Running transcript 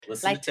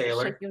Listen to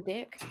Taylor. Shake your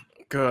dick.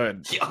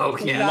 Good. Oh,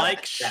 yeah.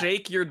 Like,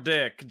 shake your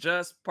dick.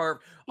 Just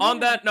perfect. Yeah. On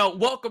that note,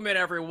 welcome in,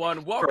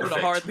 everyone. Welcome to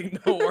Hardly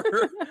Know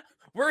Her.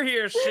 We're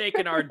here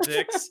shaking our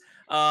dicks.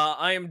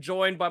 I am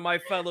joined by my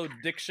fellow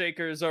dick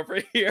shakers over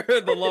here,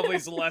 the lovely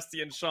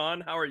Celestia and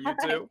Sean. How are you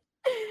two?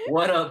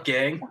 What up,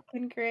 gang?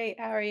 Fucking great.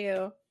 How are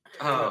you?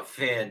 Oh,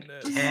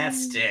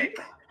 fantastic.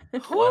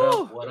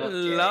 What up,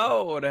 gang?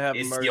 Lord have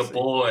it's mercy. Your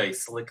boy,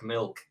 Slick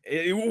Milk.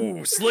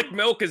 Ooh, Slick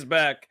Milk is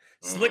back.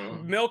 Slick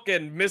Milk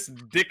and Miss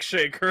Dick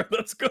Shaker.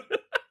 That's good.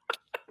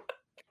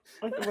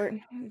 With the word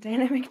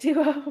dynamic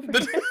duo.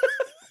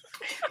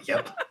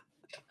 Yep.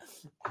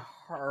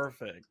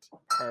 Perfect.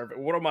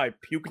 What am I,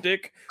 puke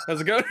dick?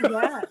 That's good.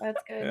 Yeah,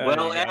 that's good.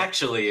 Well,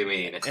 actually, I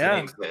mean, it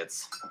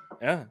fits.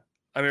 Yeah.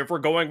 I mean, if we're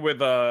going with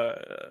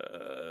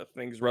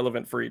things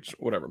relevant for each,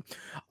 whatever.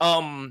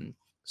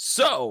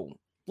 So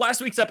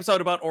last week's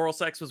episode about oral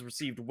sex was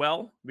received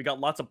well. We got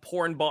lots of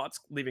porn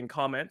bots leaving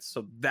comments,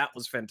 so that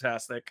was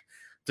fantastic.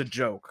 It's a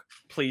joke.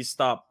 Please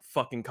stop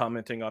fucking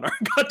commenting on our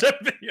goddamn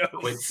videos.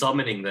 Quit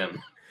summoning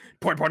them.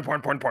 Porn.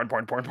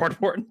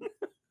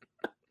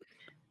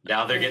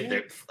 Now they're getting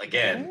there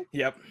again.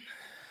 Yep.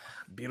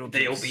 Beetlejuice.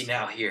 They'll be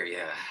now here,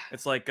 yeah.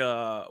 It's like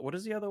what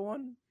is the other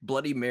one?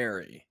 Bloody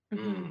Mary.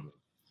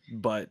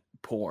 But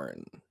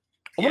porn.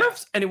 I wonder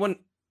if anyone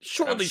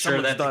surely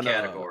someone's done a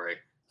category.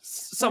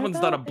 Someone's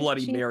done a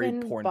Bloody Mary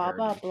porn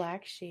Baba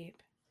Black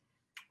Sheep.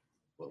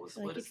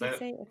 What is that? I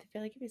feel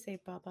like if you say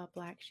Baba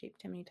Black Sheep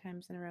too many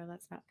times in a row,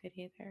 that's not good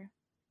either.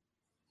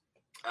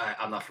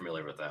 I'm not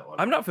familiar with that one.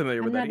 I'm not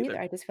familiar with that either.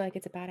 I just feel like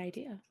it's a bad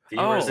idea.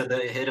 Viewers,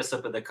 hit us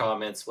up in the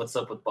comments. What's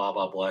up with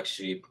Baba Black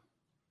Sheep?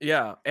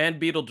 Yeah,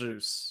 and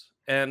Beetlejuice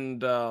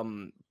and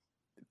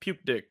puke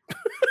dick.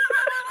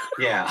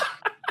 Yeah.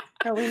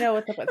 Oh, we know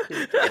what's up with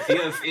puke. If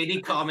you have any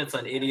comments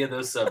on any of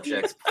those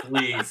subjects,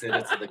 please hit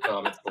us in the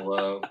comments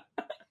below.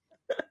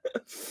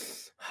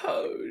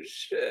 Oh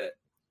shit!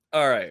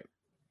 All right.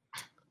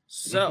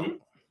 So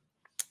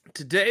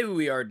today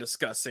we are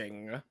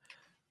discussing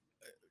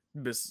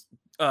Miss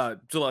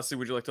Celestia,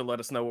 would you like to let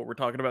us know what we're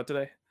talking about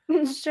today?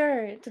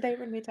 Sure. Today we're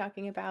going to be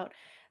talking about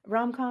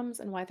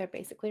rom-coms and why they're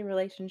basically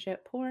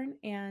relationship porn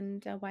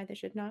and why they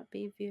should not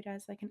be viewed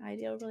as like an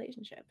ideal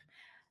relationship.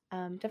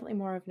 Definitely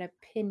more of an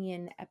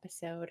opinion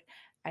episode,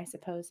 I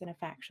suppose, than a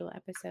factual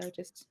episode.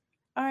 Just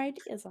our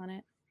ideas on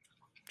it.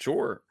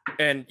 Sure.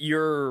 And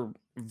your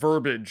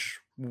verbiage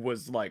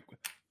was like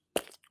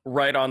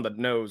right on the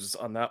nose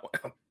on that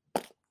one.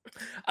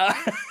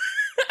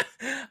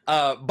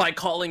 By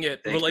calling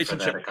it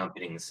relationship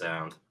accompanying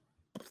sound.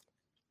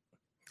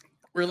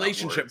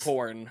 Relationship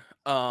porn.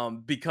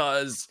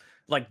 Because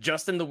like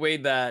just in the way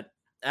that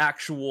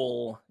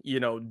actual,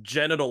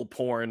 genital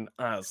porn,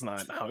 it's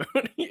not how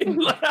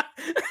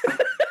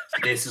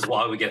this is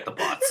why we get the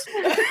bots.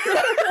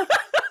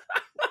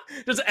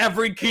 Just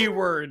every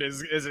keyword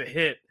is a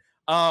hit.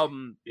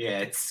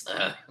 Yeah,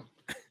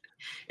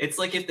 it's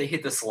like if they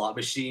hit the slot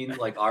machine,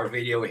 like our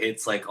video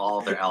hits like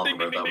all their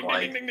algorithm,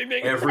 like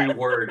every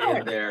word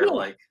in there,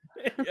 like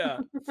yeah.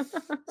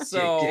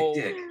 So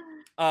dick.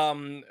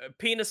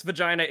 Penis,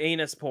 vagina,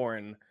 anus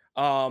porn.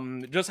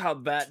 Just how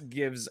that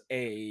gives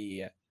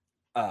a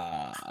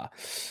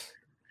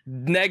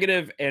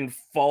negative and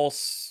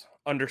false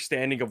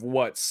understanding of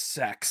what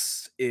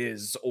sex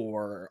is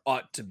or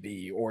ought to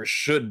be or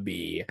should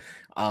be.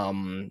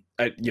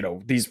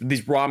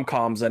 These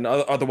rom-coms and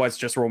otherwise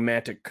just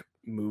romantic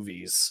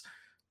movies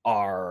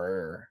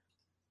are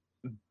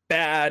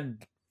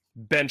bad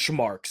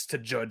benchmarks to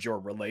judge your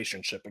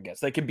relationship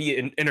against. They can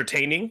be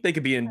entertaining, they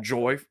can be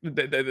enjoy,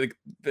 they're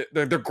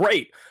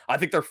great. I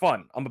think they're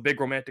fun. I'm a big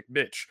romantic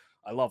bitch.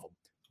 I love them.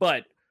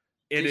 But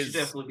it should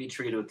definitely be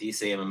treated with the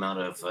same amount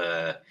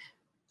of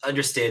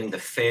understanding the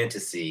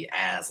fantasy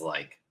as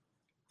like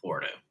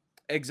porno.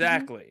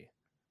 Exactly.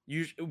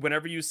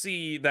 Whenever you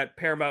see that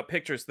Paramount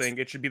Pictures thing,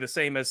 it should be the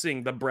same as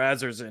seeing the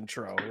Brazzers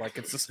intro. Like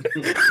it's the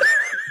same.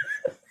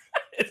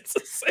 It's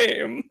the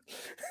same.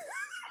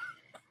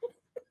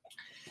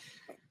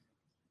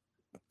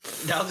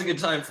 Now's a good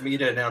time for me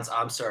to announce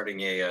I'm starting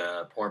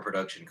a porn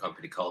production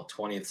company called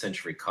 20th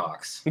Century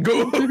Cox.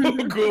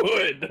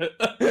 Good.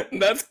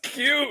 That's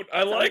cute.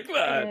 I like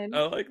that. Good.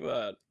 I like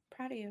that.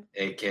 Proud of you.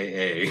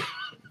 AKA.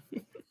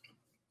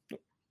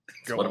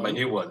 It's one of my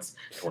new ones.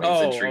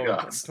 20th Century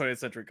Cox. 20th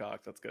Century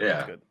Cox. That's good. Yeah.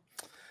 That's good.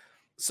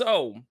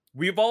 So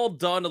we've all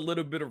done a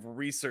little bit of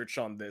research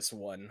on this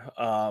one.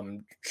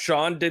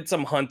 Sean did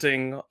some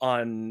hunting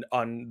on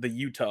the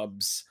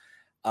YouTubes,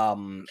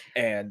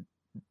 and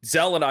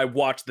Zell and I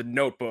watched The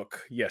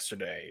Notebook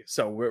yesterday,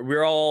 so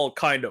we're all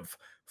kind of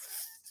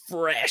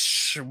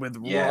fresh with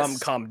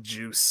rom-com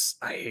juice.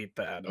 I hate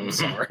that. I'm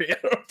sorry.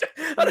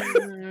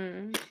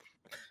 I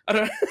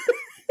don't.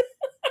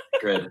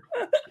 Good.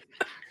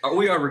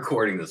 We are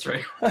recording this,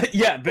 right?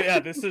 Yeah.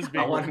 This is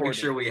being I want recorded. to make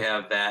sure we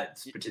have that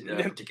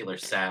particular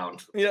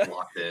sound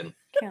locked in.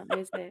 Can't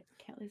lose it.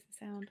 Can't lose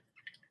the sound.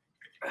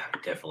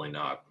 Definitely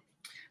not.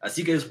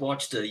 So you guys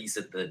watched, you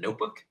said The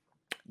Notebook?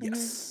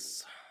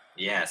 Yes.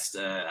 Yes.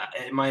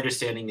 My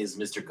understanding is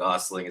Mr.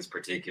 Gosling is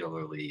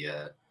particularly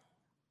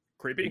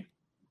Creepy.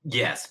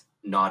 Yes,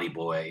 naughty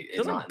boy.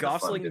 Doesn't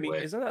Gosling mean?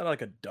 Isn't that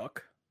like a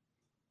duck?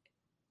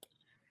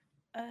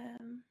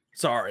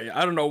 Sorry,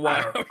 I don't know why.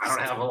 I don't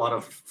have a lot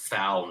of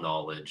foul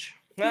knowledge.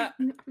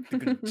 I'm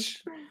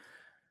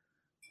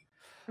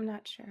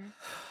not sure.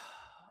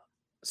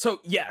 So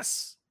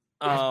yes,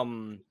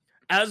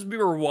 as we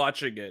were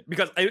watching it,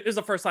 because it was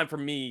the first time for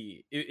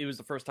me, it was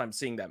the first time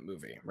seeing that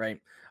movie,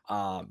 right?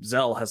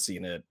 Zell has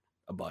seen it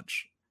a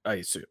bunch, I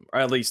assume,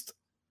 or at least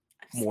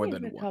more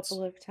than once. A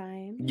couple of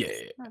times. Yeah,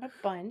 not a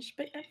bunch,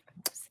 but I've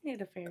seen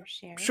it a fair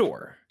share.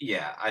 Sure.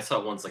 Yeah, I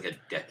saw it once like a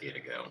decade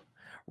ago.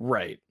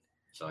 Right.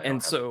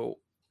 So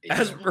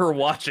as we were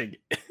watching,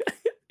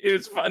 it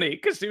was funny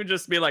because she would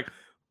just be like,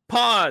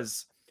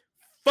 "Pause,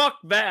 fuck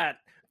that."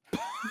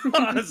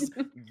 Pause.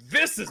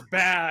 This is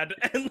bad.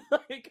 And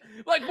like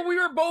but we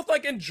were both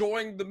like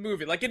enjoying the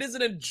movie. Like it is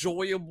an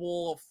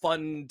enjoyable,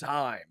 fun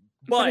time.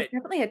 But it's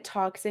definitely a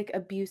toxic,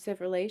 abusive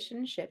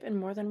relationship in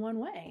more than one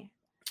way.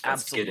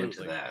 Let's get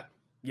into that.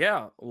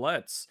 Yeah,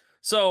 let's.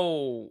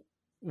 So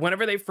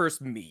whenever they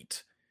first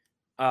meet,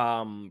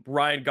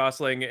 Ryan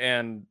Gosling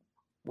and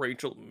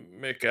Rachel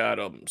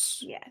McAdams.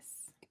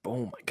 Yes.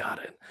 Boom, I got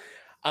it.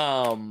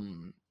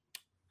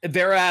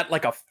 They're at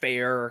like a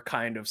fair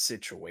kind of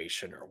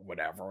situation or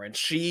whatever, and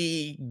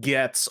she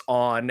gets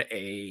on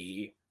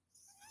a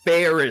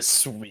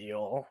Ferris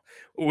wheel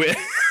with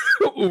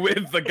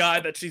with the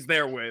guy that she's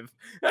there with.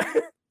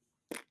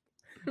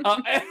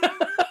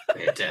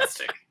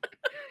 Fantastic.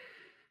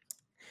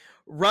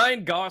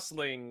 Ryan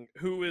Gosling,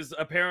 who is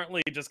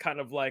apparently just kind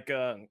of like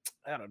a,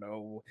 I don't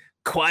know,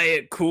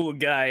 quiet, cool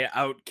guy,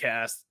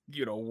 outcast,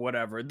 you know,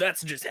 whatever.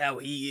 That's just how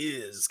he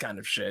is, kind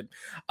of shit.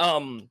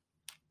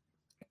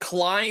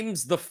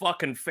 Climbs the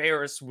fucking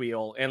Ferris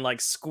wheel and like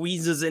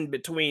squeezes in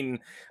between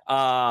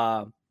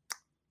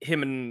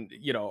him and,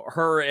 you know,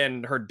 her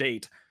and her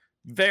date.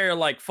 They're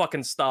like,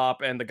 fucking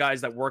stop, and the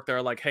guys that work there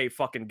are like, hey,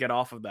 fucking get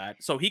off of that.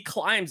 So he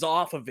climbs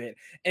off of it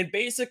and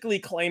basically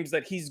claims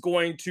that he's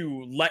going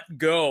to let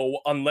go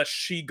unless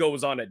she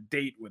goes on a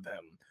date with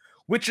him,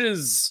 which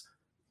is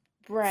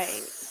right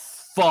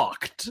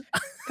fucked.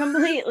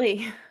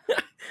 Completely.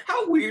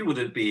 How weird would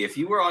it be if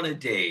you were on a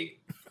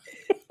date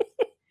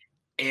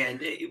and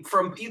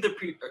from either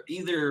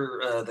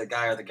the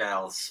guy or the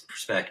gal's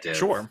perspective,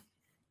 sure,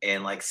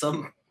 and like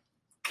some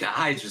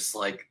guy just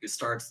like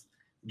starts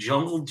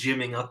jungle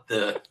gymming up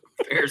the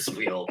Ferris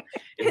wheel.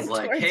 It's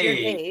like,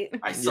 hey,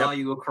 I saw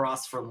you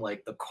across from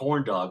like the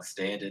corn dog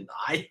stand, and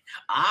I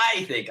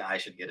think I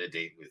should get a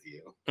date with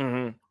you.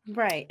 Mm-hmm.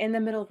 Right in the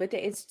middle of a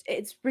day.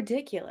 It's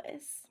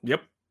ridiculous.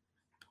 Yep,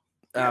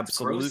 That's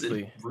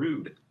absolutely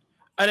rude.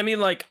 And I mean,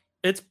 like,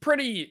 it's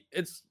pretty.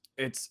 It's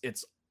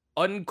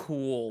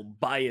uncool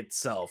by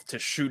itself to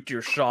shoot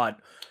your shot,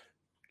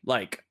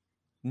 like,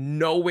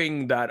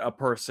 knowing that a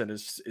person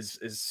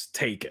is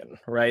taken,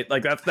 right?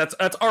 Like that's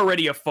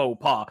already a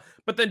faux pas.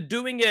 But then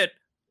doing it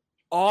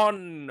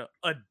on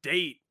a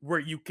date where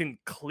you can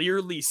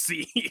clearly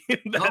see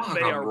that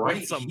they are right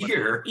with somebody.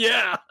 Here.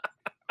 Yeah.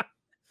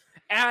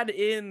 Add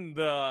in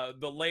the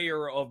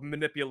layer of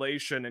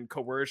manipulation and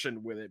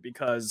coercion with it,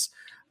 because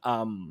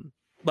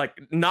like,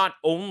 not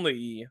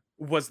only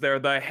was there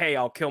the, hey,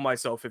 I'll kill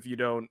myself if you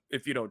don't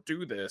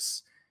do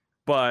this,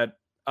 but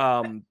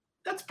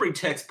that's pretty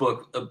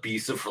textbook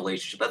abusive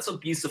relationship. That's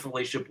abusive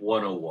relationship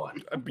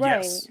 101. Right.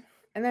 Yes.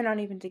 And they're not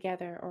even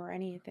together or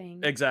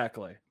anything.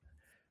 Exactly.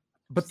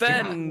 But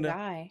then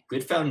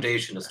good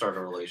foundation to start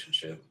a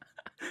relationship.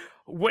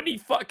 When he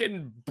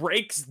fucking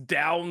breaks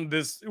down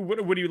this,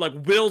 when he like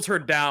wills her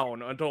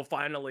down until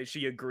finally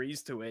she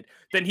agrees to it,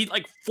 then he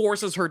like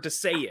forces her to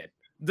say it.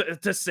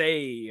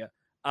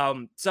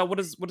 So what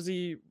does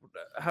he,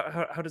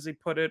 how does he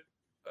put it?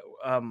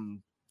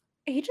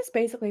 He just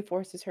basically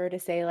forces her to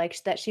say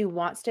like that she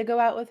wants to go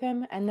out with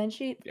him, and then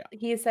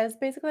he says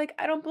basically like,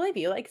 I don't believe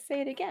you, like, say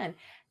it again.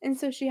 And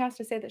so she has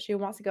to say that she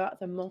wants to go out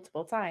with him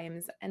multiple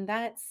times, and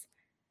that's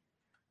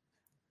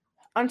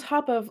on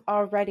top of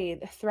already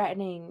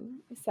threatening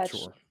such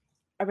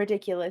a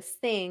ridiculous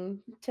thing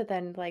to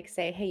then like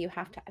say, hey, you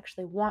have to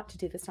actually want to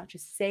do this, not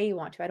just say you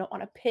want to. I don't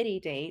want a pity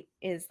date,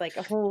 is like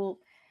a whole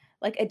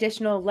like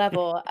additional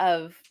level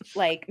of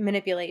like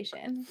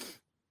manipulation.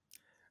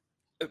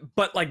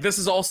 But like, this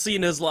is all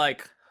seen as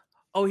like,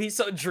 oh, he's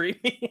so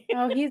dreamy.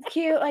 Oh, he's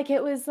cute. Like,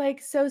 it was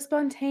like so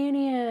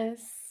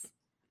spontaneous.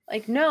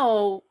 Like,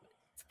 no,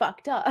 it's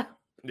fucked up.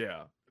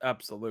 Yeah,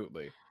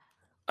 absolutely.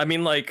 I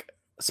mean, like,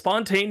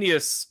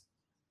 spontaneous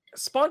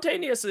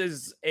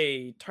is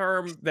a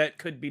term that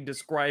could be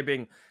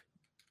describing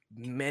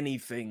many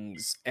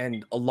things,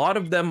 and a lot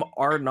of them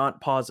are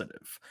not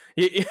positive.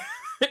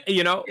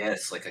 You know?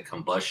 Yes, like a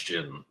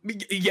combustion.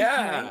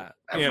 Yeah.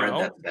 I've read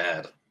that's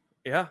bad.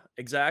 Yeah,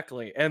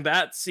 exactly. And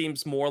that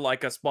seems more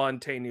like a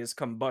spontaneous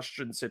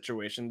combustion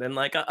situation than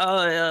like a,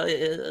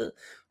 I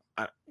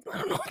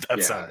don't know what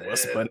that sound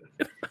was, but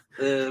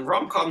the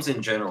rom-coms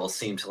in general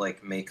seem to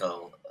like make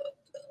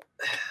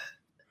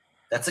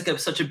that's like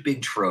such a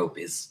big trope,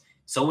 is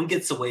someone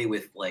gets away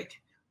with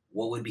like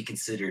what would be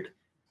considered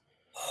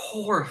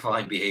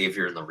horrifying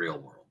behavior in the real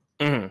world.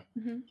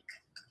 Mm-hmm.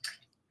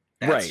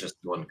 That's Right. just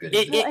one good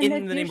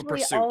In the name of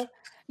pursuit.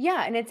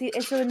 Yeah, and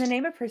it's so in the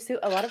name of pursuit,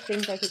 a lot of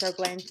things I think are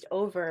glanced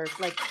over,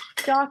 like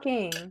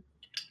stalking,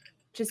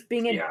 just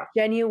being a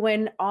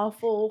genuine,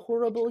 awful,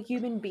 horrible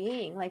human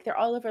being. Like they're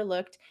all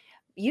overlooked,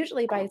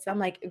 usually by some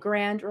like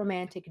grand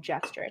romantic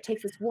gesture. It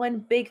takes this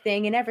one big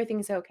thing and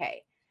everything's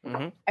okay.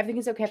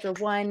 Everything's okay after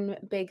one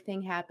big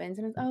thing happens.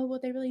 And it's, oh, well,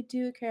 they really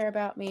do care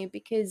about me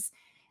because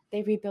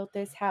they rebuilt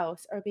this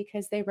house, or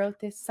because they wrote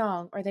this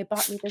song, or they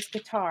bought me this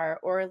guitar,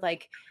 or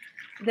like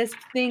this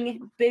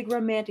thing, big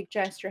romantic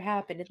gesture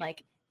happened. And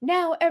like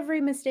now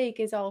every mistake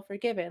is all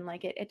forgiven.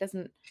 Like it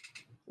doesn't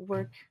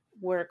work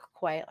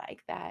quite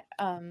like that.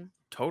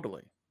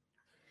 Totally.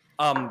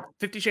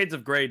 50 Shades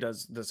of Grey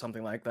does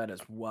something like that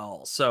as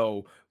well.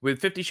 So with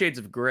 50 Shades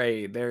of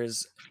Grey,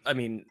 there's, I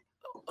mean,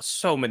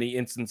 so many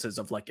instances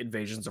of like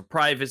invasions of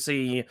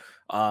privacy,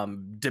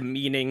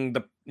 demeaning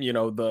the, you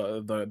know,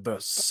 the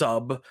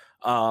sub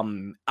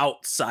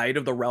outside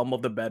of the realm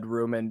of the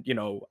bedroom, and, you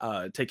know,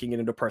 taking it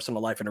into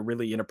personal life in a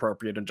really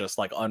inappropriate and just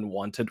like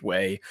unwanted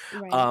way.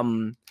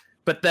 Right.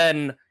 But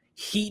then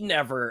he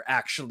never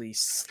actually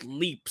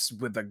sleeps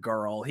with a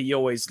girl. He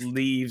always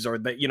leaves, or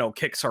that, you know,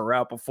 kicks her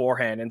out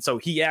beforehand. And so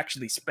he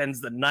actually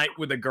spends the night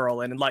with a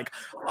girl, and like,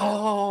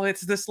 oh,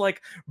 it's this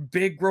like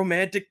big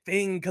romantic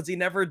thing because he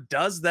never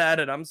does that,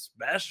 and I'm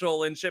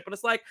special and shit. But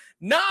it's like,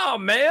 nah,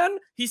 man,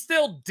 he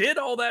still did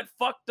all that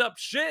fucked up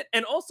shit,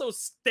 and also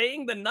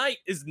staying the night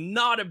is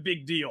not a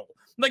big deal.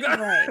 Like,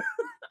 right.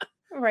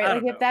 Right.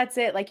 Like know. If that's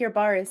it, like your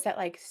bar is set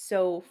like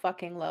so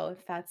fucking low.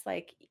 If that's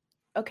like,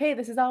 okay,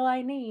 this is all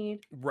I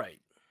need.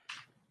 Right.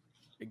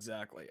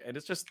 Exactly. And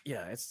it's just,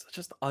 yeah, it's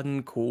just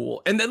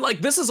uncool. And then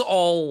like this is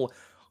all,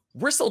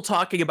 we're still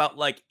talking about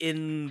like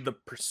in the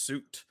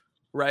pursuit,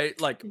 right?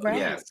 Like Right.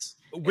 Yes.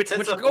 which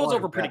goes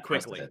over pretty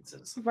quickly.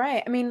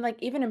 Right. I mean, like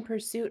even in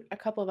Pursuit, a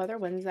couple of other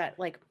ones that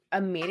like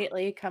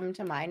immediately come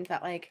to mind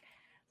that like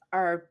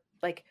are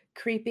like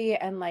creepy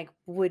and like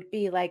would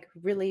be like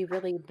really,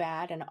 really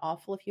bad and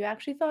awful if you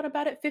actually thought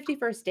about it. 50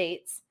 First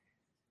Dates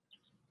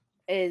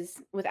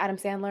is with Adam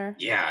Sandler.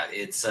 Yeah,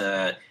 it's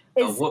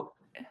Is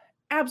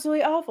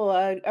absolutely awful.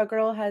 A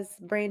girl has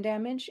brain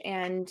damage,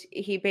 and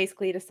he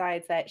basically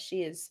decides that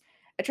she is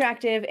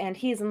attractive and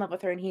he's in love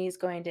with her, and he's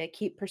going to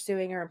keep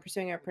pursuing her and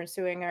pursuing her and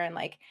pursuing her. And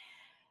like,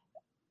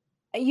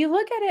 you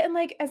look at it and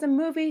like as a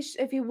movie,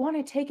 if you want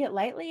to take it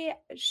lightly,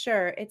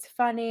 sure, it's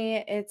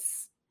funny,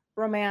 it's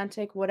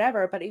romantic,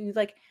 whatever. But you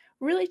like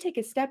really take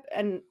a step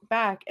and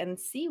back and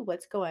see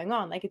what's going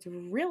on. Like it's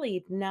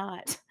really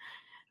not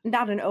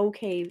an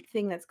okay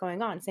thing that's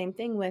going on. Same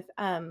thing with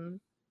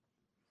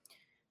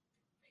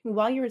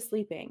While You Were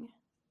Sleeping.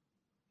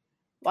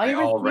 I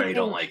already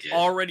don't like it.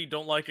 Already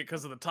don't like it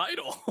because of the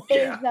title.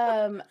 Is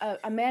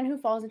a man who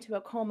falls into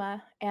a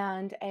coma,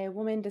 and a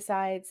woman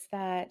decides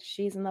that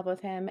she's in love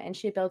with him, and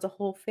she builds a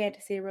whole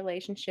fantasy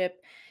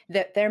relationship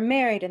that they're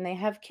married and they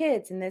have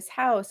kids in this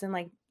house, and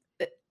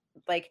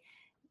like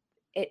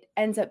it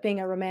ends up being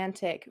a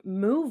romantic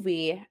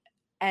movie,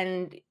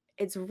 and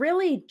it's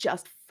really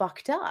just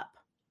fucked up.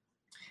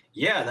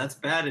 Yeah, that's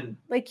bad. And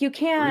like you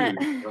can't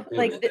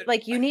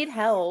like you need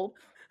help.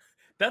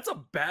 That's a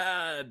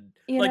bad,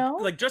 you know?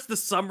 Like just the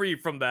summary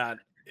from that,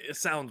 it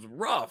sounds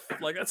rough.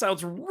 Like that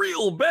sounds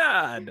real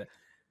bad.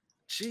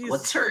 Jeez.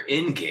 What's her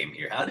end game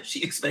here? How does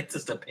she expect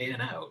us to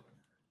pan out?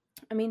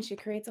 I mean, she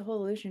creates a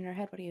whole illusion in her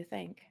head. What do you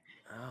think?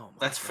 Oh,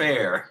 that's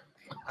fair.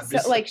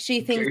 So like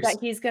she thinks that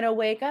he's gonna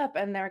wake up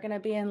and they're gonna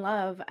be in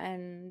love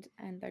and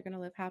they're gonna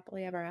live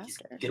happily ever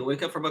after. He's gonna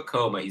wake up from a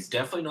coma. He's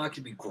definitely not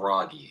gonna be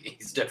groggy.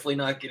 He's definitely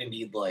not gonna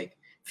be like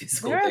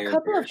physical. There are a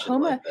couple of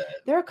coma. Like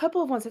there are a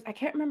couple of ones. I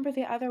can't remember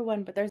the other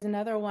one, but there's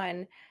another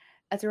one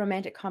as a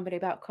romantic comedy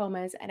about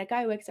comas, and a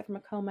guy wakes up from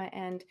a coma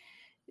and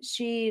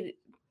she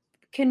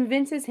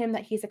convinces him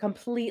that he's a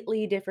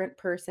completely different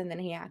person than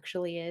he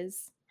actually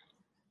is,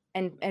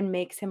 and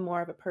makes him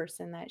more of a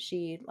person that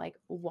she like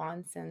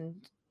wants. And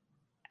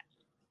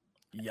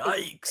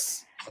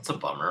yikes, that's a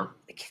bummer.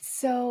 It's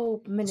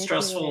so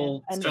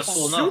manipulative.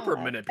 Stressful super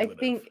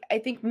manipulative. I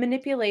think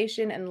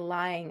manipulation and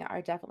lying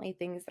are definitely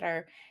things that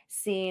are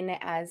seen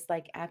as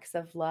like acts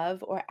of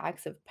love or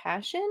acts of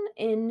passion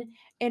in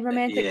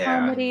romantic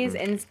comedies,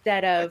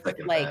 instead of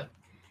like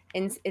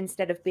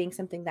instead of being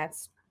something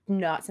that's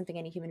not something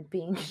any human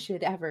being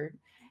should ever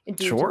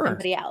do to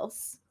somebody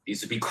else.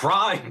 These would be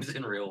crimes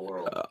in real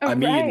world. I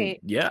mean,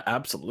 yeah,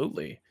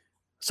 absolutely.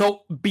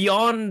 So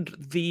beyond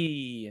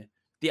the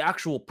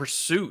actual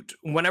pursuit,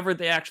 whenever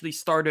they actually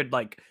started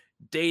like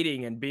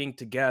dating and being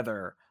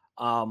together,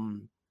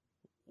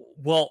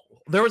 well,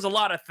 there was a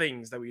lot of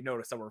things that we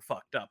noticed that were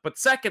fucked up. But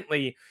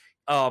secondly,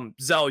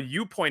 Zell,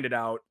 you pointed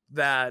out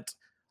that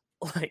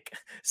like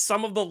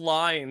some of the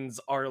lines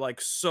are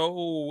like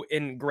so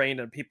ingrained,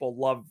 and people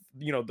love,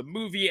 you know, the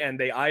movie, and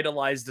they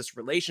idolize this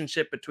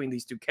relationship between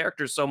these two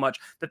characters so much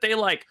that they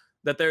like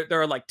that there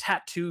are like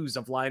tattoos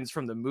of lines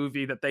from the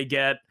movie that they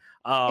get.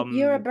 If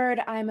you're a bird,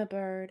 I'm a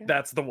bird.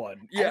 That's the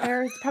one. Yeah.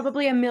 There's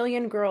probably a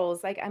million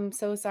girls like, I'm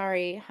so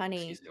sorry,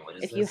 honey,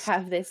 if you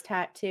have this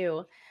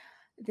tattoo.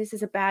 this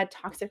is a bad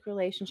toxic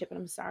relationship, and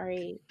I'm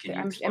sorry.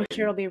 I'm explain?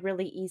 sure it'll be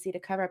really easy to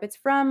cover up. It's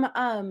from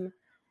I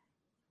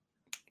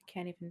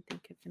can't even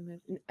think of the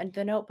movie,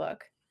 The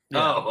Notebook.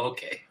 Yeah. Oh,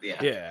 okay.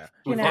 Yeah.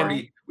 We've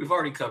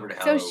already covered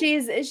how. So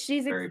she's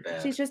very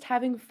bad. She's just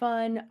having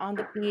fun on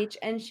the beach,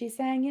 and she's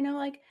saying, you know,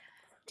 like,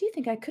 do you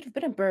think I could have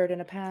been a bird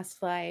in a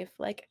past life?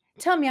 Like,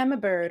 tell me I'm a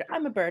bird.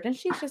 I'm a bird. And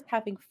she's just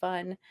having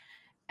fun,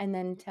 and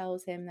then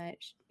tells him that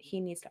he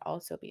needs to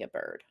also be a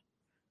bird.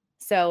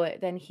 So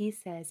then he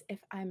says, if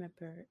I'm a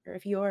bird, or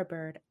if you're a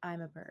bird,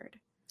 I'm a bird.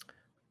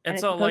 And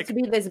it's supposed to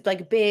be this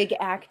like big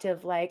act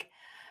of like,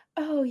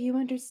 oh, you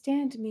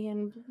understand me,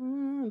 and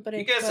but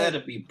you guys had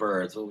to be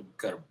birds. What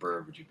kind of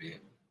bird would you be?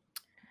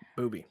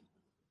 Booby.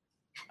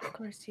 Of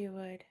course you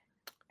would.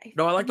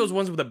 No, I like those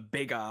ones with the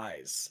big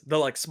eyes. The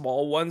like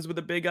small ones with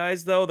the big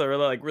eyes, though. They're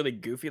like really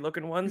goofy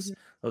looking ones.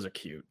 Those are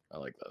cute. I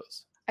like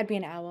those. I'd be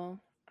an owl.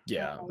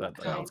 Yeah, that's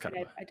kind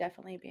of. I'd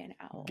definitely be an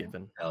owl.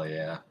 Given. Hell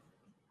yeah.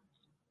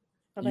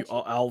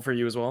 Owl for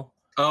you as well?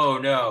 Oh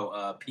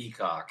no,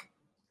 peacock.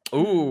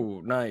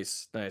 Ooh,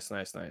 nice.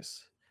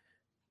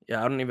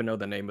 Yeah, I don't even know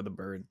the name of the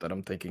bird that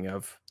I'm thinking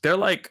of. They're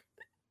like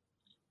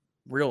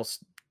real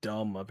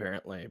dumb,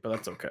 apparently, but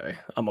that's okay.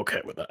 I'm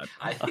okay with that.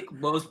 I think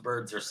most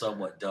birds are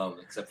somewhat dumb,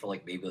 except for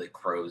like maybe like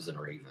crows and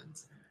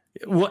ravens.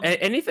 Well,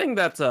 anything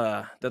that's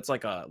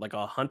like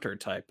a hunter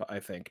type, I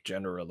think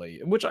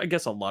generally, which I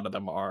guess a lot of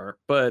them are,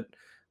 but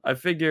I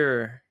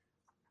figure,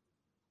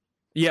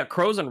 yeah,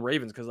 crows and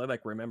ravens because I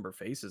like remember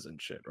faces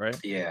and shit, right?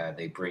 Yeah,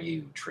 they bring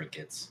you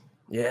trinkets.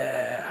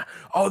 Yeah.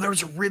 Oh, there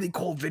was a really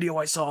cool video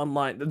I saw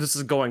online. This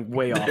is going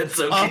way off. It's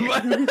okay.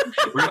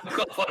 We're gonna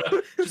go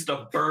on just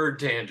a bird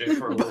tangent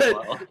for a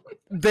little while.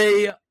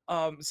 They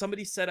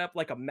somebody set up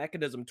like a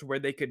mechanism to where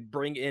they could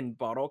bring in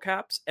bottle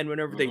caps, and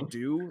whenever they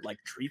do,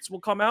 like treats will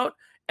come out,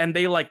 and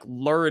they like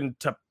learn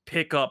to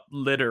pick up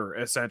litter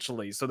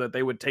essentially, so that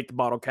they would take the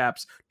bottle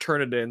caps,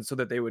 turn it in, so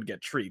that they would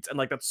get treats, and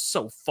like that's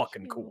so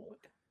fucking cool.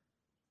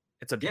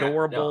 It's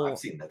adorable. Yeah, no, I've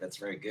seen that. That's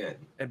very good.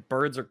 And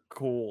birds are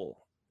cool.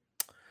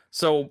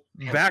 So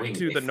back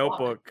to the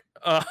Notebook.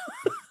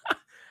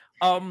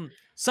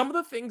 Some of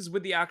the things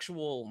with the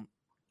actual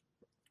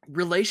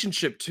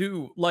relationship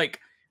too, like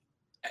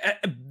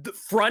the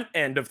front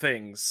end of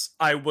things,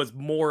 I was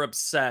more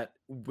upset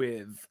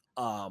with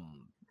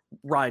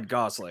Ryan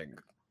Gosling,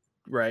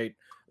 right?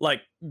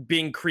 Like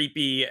being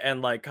creepy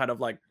and like kind of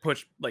like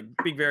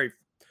being very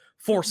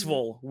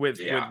forceful with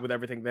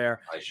everything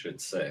there. I should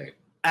say.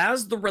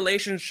 As the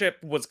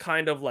relationship was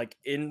kind of like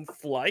in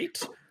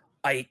flight,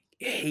 I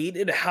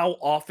hated how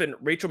often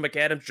Rachel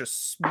McAdams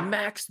just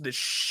smacks the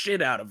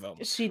shit out of him.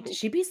 She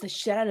beats the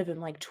shit out of him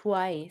like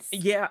twice.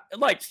 Yeah,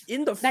 like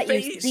in the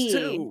face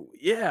too.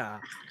 Yeah.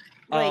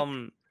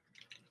 Like,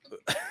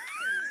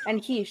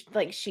 and she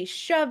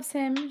shoves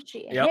him,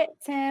 she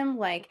hits him,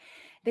 like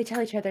they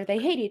tell each other they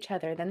hate each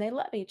other, then they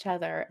love each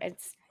other.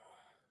 It's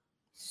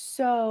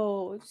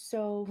so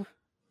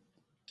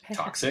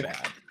toxic.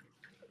 Bad.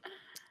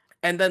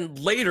 And then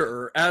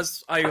later,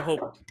 as I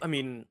hope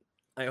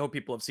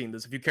people have seen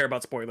this. If you care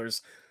about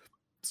spoilers,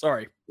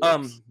 sorry.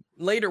 Yes.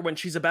 Later, when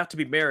she's about to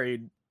be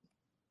married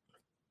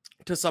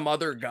to some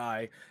other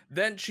guy,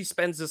 then she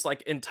spends this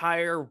like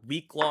entire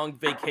week-long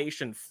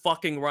vacation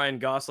fucking Ryan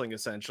Gosling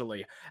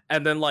essentially,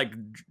 and then like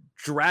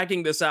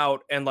dragging this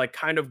out and like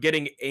kind of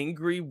getting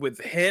angry with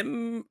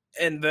him,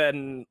 and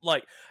then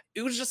like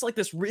it was just like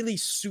this really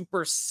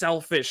super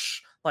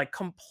selfish, like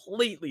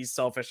completely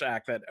selfish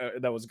act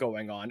that was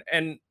going on.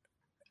 And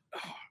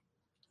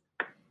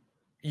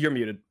you're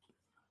muted.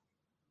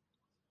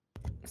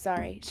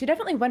 Sorry. She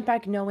definitely went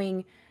back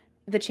knowing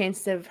the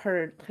chances of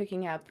her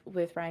hooking up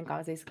with Ryan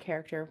Gosling's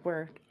character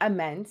were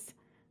immense,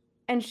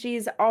 and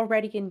she's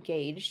already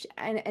engaged.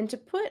 And to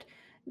put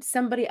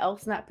somebody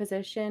else in that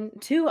position,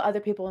 two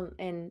other people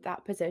in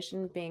that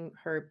position being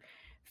her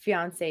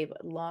fiance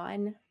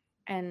Lon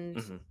and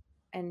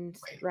Ryan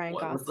Gosling.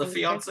 What was the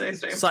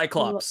fiance's name?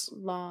 Cyclops.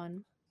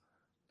 Lon.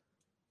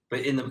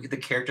 But in the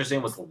character's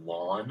name was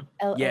Lon?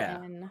 L-O-N.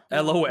 Yeah.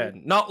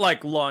 L-O-N. Not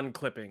like lawn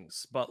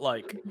clippings, but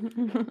like...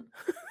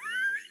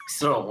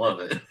 Still don't love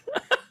it.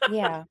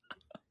 Yeah.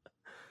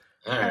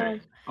 All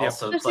right.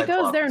 Also, so she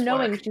goes there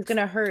knowing she's going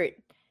to hurt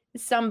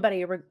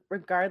somebody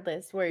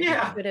regardless, where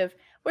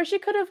she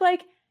could have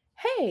like,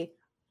 hey,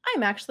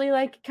 I'm actually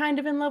like kind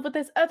of in love with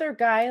this other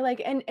guy.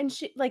 Like, and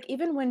she like,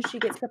 even when she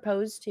gets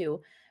proposed to,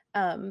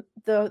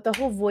 the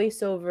whole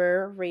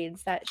voiceover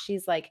reads that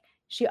she's like,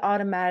 she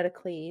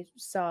automatically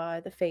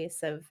saw the face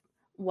of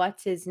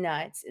what's his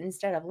nuts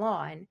instead of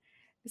Lon.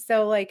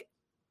 So like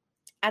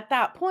at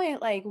that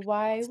point, like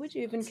why would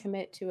you even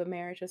commit to a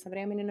marriage with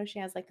somebody? I mean, I know she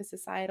has like the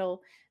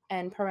societal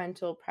and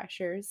parental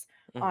pressures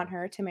on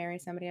her to marry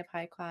somebody of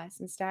high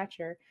class and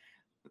stature.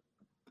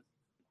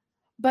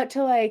 But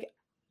to like,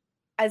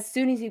 as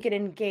soon as you get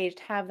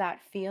engaged, have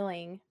that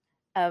feeling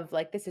of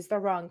like, this is the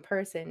wrong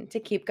person, to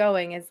keep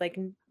going is like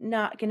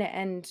not going to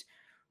end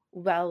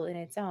well in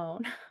its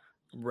own.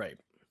 Right.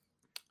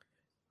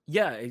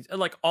 Yeah,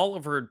 like all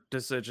of her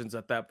decisions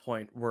at that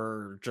point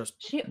were just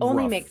she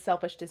only makes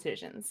selfish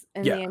decisions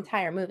in the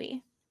entire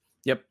movie.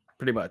 Yep,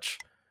 pretty much.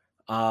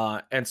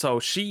 And so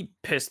she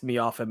pissed me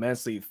off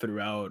immensely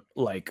throughout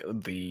like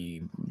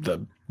the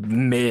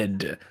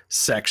mid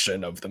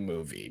section of the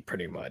movie,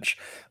 pretty much.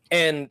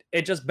 And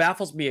it just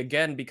baffles me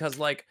again because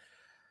like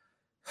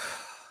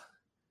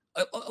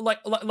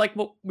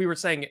what we were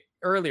saying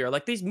earlier,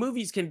 like these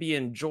movies can be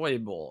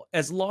enjoyable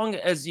as long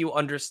as you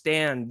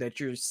understand that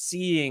you're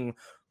seeing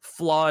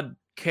flawed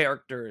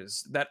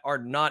characters that are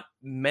not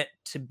meant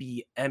to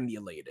be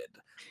emulated.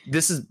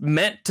 This is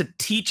meant to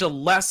teach a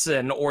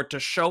lesson or to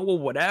show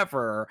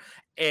whatever,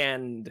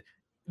 and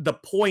the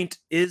point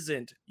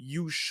isn't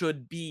you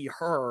should be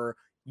her,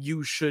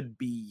 you should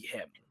be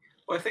him.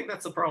 Well, I think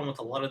that's the problem with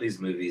a lot of these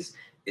movies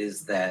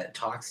is that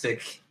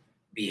toxic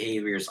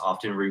behavior is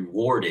often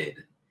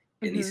rewarded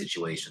in these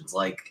situations.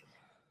 Like,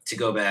 to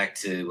go back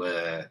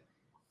to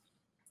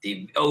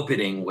the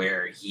opening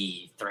where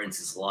he threatens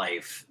his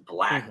life,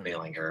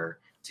 blackmailing her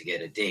to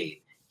get a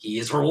date. He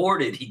is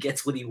rewarded. He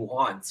gets what he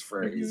wants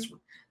for his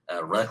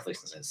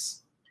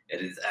recklessness.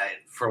 It is,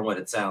 from what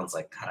it sounds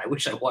like, God, I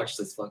wish I watched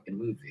this fucking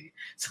movie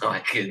so I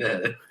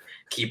could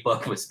keep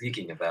up with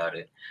speaking about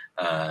it.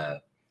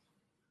 But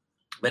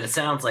it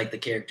sounds like the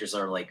characters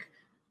are like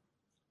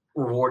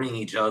rewarding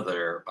each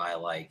other by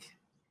like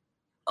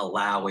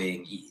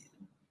allowing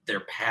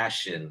their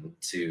passion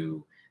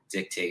to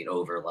dictate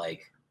over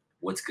like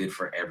what's good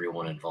for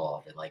everyone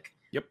involved, and like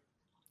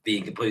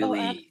being completely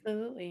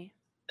absolutely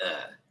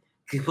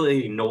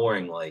completely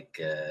ignoring like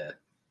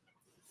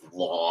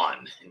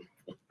lawn.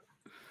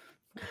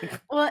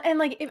 Well, and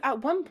like if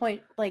at one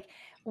point, like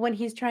when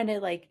he's trying to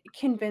like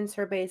convince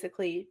her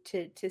basically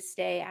to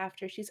stay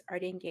after she's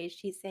already engaged,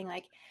 he's saying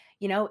like,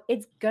 you know,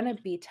 it's gonna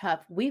be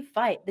tough. We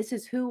fight. This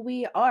is who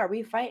we are.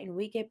 We fight and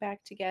we get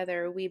back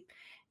together. We,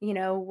 you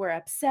know, we're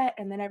upset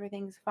and then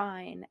everything's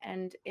fine.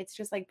 And it's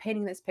just like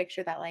painting this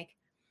picture that like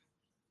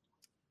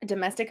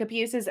domestic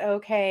abuse is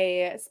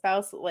okay,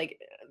 spouse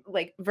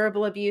like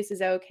verbal abuse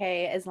is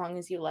okay as long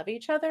as you love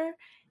each other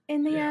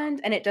in the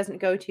end, and it doesn't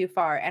go too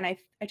far. And I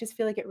just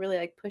feel like it really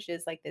like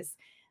pushes like this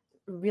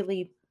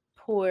really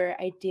poor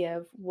idea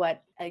of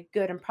what a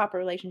good and proper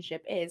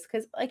relationship is,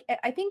 because like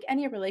I think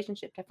any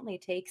relationship definitely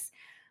takes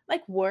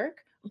like work,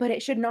 but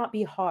it should not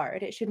be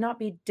hard, it should not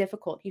be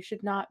difficult, you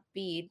should not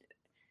be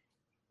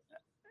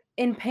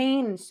in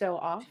pain so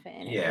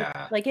often.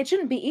 Like it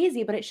shouldn't be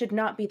easy, but it should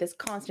not be this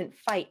constant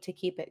fight to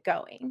keep it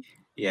going.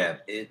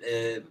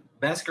 It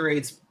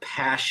masquerades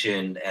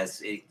passion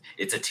as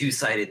it's a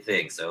two-sided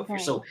thing. So if you're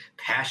so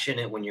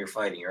passionate when you're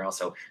fighting, you're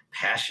also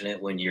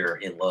passionate when you're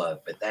in love.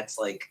 But that's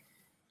like,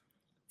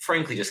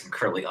 frankly, just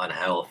incredibly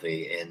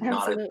unhealthy and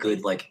not a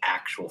good like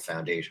actual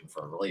foundation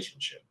for a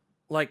relationship.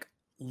 Like,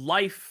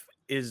 life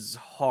is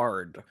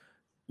hard.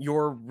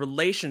 Your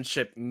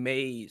relationship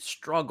may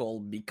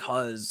struggle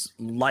because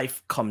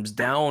life comes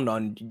down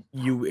on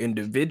you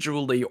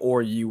individually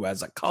or you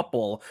as a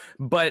couple,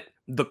 but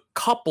the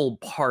couple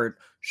part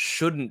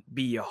shouldn't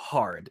be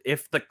hard.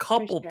 If the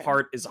couple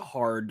part is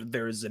hard,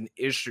 there's an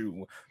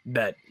issue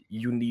that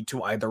you need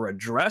to either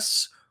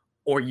address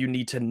or you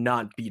need to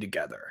not be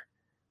together.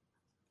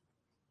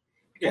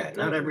 Yeah,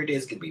 not every day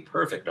is going to be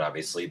perfect,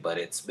 obviously, but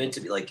it's meant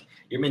to be like,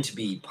 you're meant to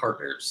be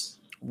partners.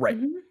 Right.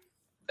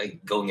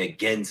 Like going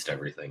against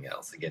everything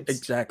else,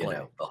 against you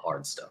know, the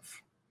hard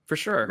stuff. For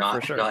sure.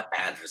 Not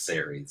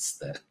adversaries.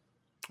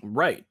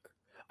 Right.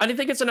 And I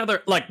think it's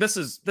another like this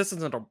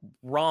isn't a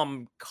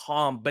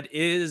rom-com, but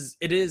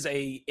it is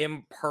a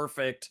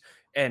imperfect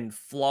and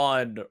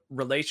flawed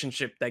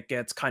relationship that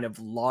gets kind of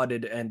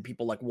lauded and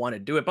people like want to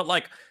do it. But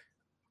like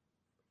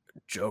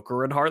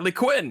Joker and Harley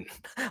Quinn,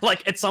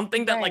 like it's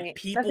something that like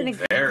people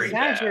very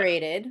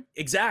exaggerated. Bad.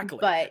 Exactly.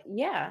 But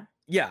yeah.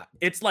 Yeah,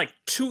 it's like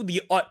to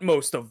the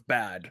utmost of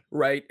bad,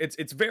 right?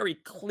 It's very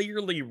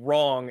clearly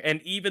wrong, and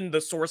even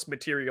the source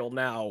material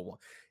now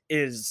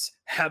is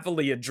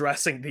heavily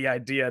addressing the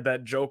idea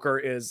that Joker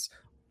is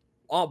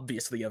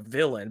obviously a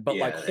villain, but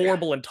like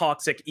horrible and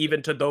toxic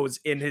even to those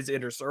in his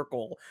inner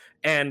circle.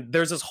 And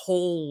there's this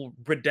whole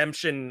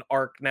redemption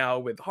arc now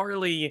with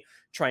Harley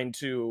trying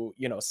to,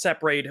 you know,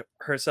 separate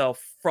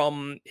herself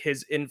from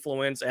his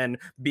influence and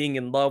being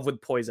in love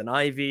with Poison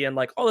Ivy and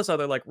like all this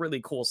other like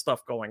really cool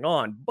stuff going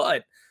on.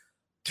 But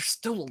there's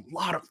still a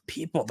lot of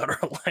people that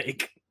are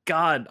like,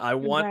 God, I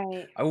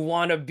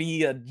want to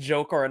be a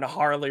Joker and a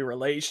Harley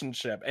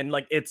relationship. And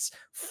like it's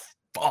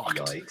fucked.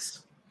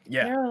 Yikes.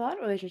 Yeah. There are a lot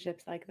of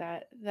relationships like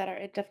that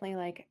are definitely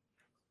like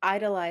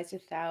idolized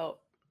without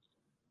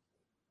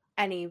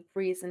any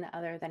reason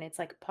other than it's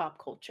like pop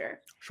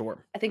culture.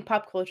 Sure. I think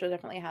pop culture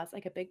definitely has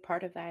like a big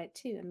part of that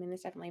too. I mean,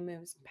 this definitely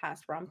moves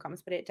past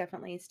rom-coms, but it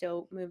definitely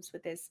still moves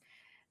with this,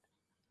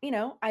 you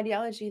know,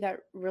 ideology that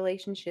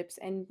relationships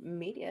and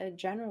media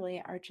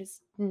generally are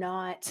just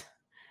not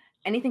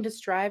anything to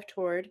strive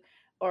toward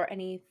or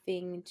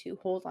anything to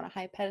hold on a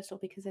high pedestal,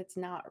 because it's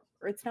not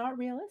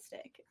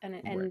realistic,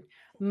 and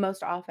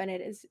most often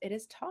it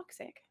is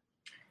toxic.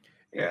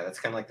 Yeah, that's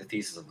kind of like the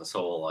thesis of this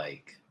whole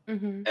like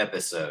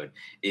episode,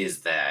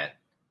 is that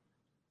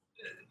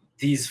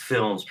these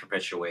films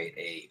perpetuate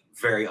a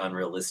very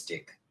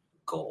unrealistic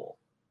goal.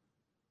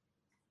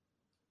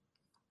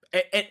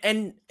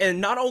 And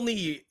not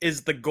only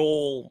is the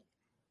goal,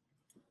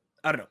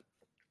 I don't know,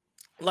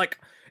 like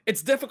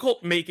it's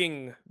difficult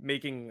making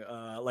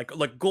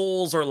like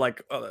goals or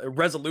like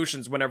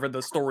resolutions whenever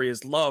the story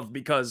is love,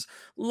 because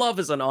love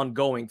is an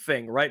ongoing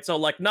thing, right? So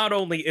like not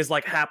only is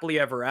like happily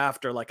ever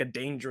after like a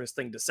dangerous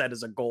thing to set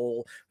as a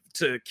goal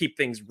to keep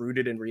things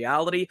rooted in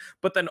reality,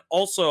 but then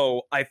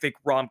also I think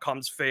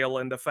rom-coms fail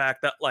in the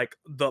fact that like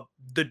the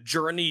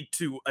journey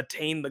to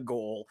attain the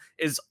goal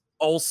is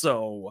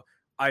also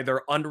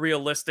either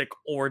unrealistic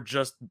or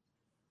just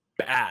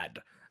bad.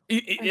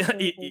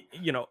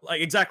 You know,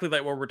 like exactly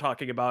like what we're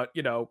talking about,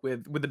 you know,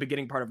 with the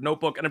beginning part of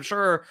Notebook, and I'm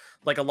sure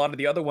like a lot of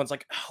the other ones,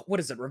 like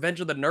what is it,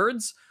 Revenge of the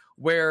Nerds,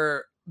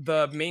 where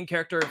the main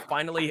character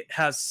finally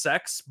has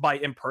sex by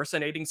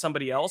impersonating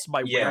somebody else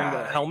by wearing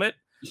a helmet.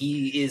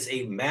 He is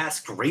a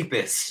masked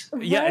rapist.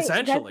 Yeah,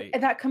 essentially.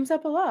 That comes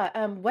up a lot.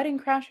 Wedding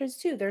Crashers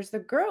too. There's the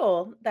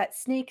girl that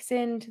sneaks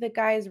into the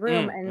guy's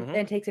room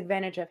and takes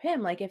advantage of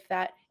him. Like if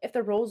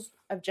the roles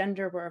of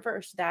gender were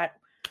reversed, that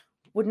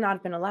would not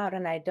have been allowed,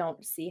 and I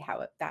don't see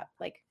how that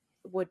like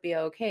would be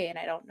okay. And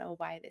I don't know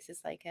why this is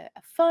like a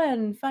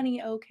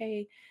funny,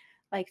 okay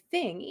like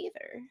thing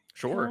either.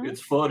 Sure, you know?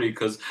 It's funny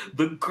because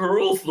the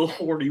girl's the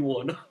horny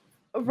one.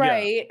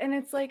 Right. And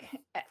it's like,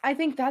 I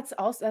think that's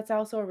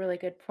also a really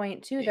good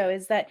point too, though,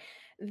 is that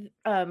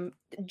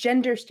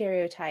gender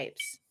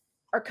stereotypes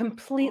are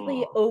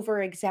completely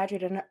over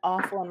exaggerated and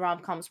awful in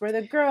rom-coms, where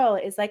the girl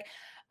is like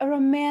a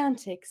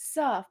romantic,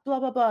 soft, blah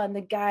blah blah, and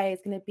the guy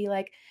is going to be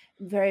like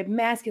very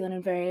masculine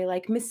and very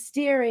like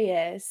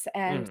mysterious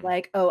and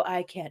like, oh,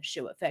 I can't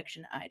show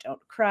affection, I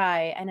don't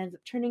cry, and ends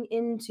up turning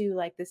into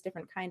like this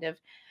different kind of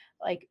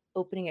like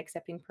opening,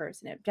 accepting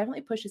person. It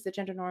definitely pushes the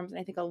gender norms, and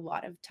I think a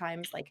lot of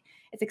times like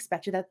it's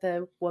expected that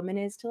the woman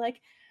is to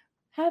like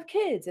have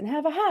kids and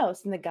have a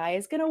house, and the guy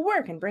is going to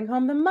work and bring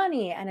home the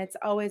money, and it's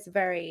always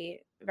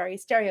very, very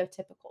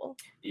stereotypical.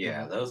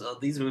 Yeah,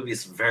 these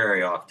movies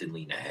very often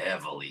lean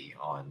heavily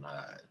on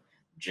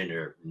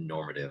gender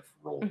normative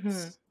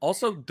roles.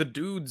 Also, the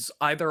dudes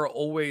either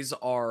always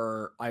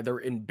are either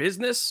in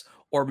business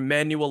or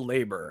manual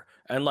labor,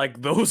 and like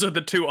those are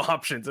the two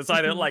options. It's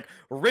either like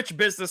rich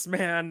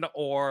businessman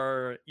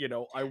or, you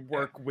know, I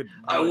work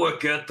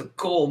at the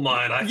coal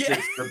mine, I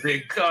fix the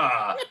big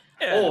car,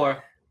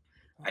 or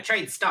I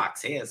trade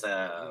stocks. Here's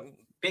a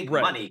big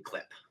money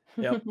clip.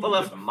 Yep. Full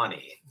of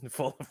money.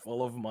 Full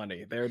of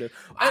money. There it is.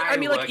 I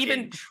mean, like,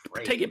 even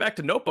take it back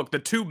to Notebook, the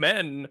two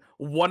men,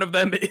 one of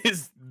them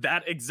is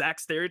that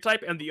exact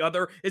stereotype, and the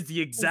other is the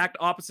exact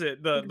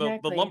opposite, the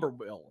lumber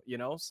mill, you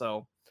know?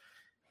 So,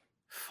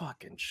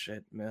 fucking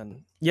shit,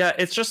 man. Yeah,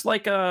 it's just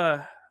like,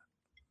 I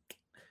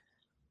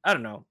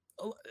don't know.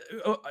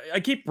 I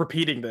keep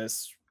repeating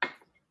this.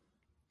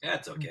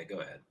 That's okay, go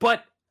ahead.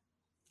 But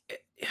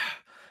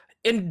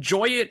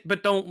enjoy it,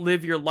 but don't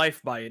live your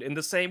life by it, in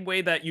the same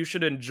way that you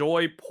should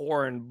enjoy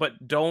porn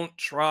but don't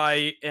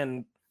try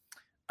and,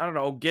 I don't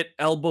know, get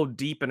elbow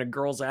deep in a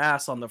girl's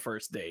ass on the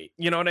first date.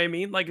 You know what I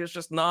mean? Like, it's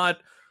just not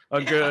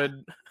a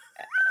good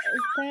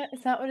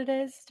is that what it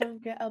is?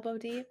 Don't get elbow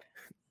deep,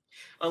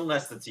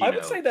 unless it's I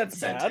would say that's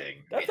bad.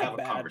 That's a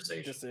bad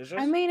conversation. Decision.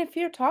 I mean, if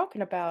you're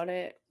talking about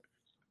it,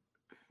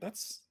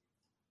 that's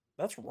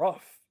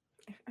rough.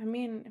 I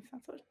mean, if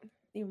that's what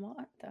you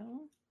want, though.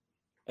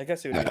 I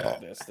guess you would do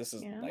this. This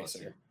is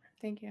nicer.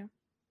 Thank you.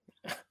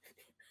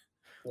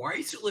 Why are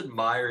you still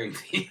admiring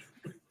me?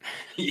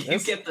 You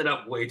kept it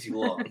up way too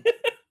long.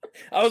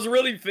 I was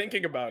really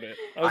thinking about it.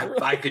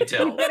 I could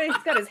tell. He's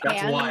got his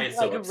hands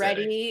like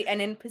ready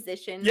and in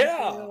position.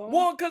 Yeah.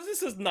 Well, because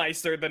this is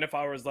nicer than if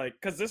I was like,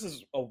 because this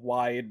is a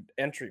wide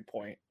entry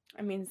point.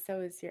 I mean,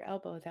 so is your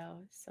elbow,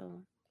 though.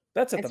 So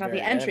that's it's not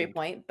the entry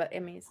point, but I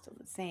mean, it's still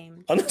the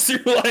same. Unless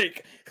you're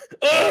like,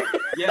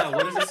 yeah,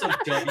 what is this, some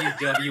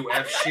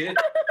WWF shit?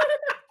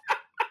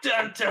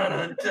 Dun, dun,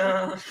 dun,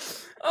 dun.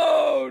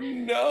 Oh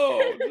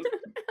no!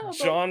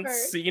 John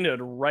Cena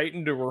right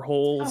into her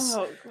holes.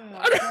 Oh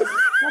god,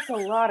 that's a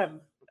lot of.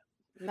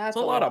 That's a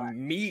lot of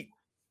meat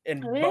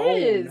and bone.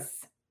 It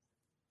is.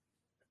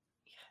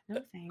 Yeah,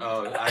 no thanks.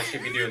 Oh, I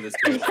should be doing this.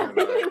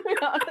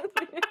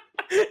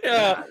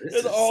 Yeah,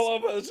 it's all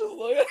of us just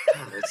like.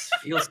 This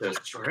feels so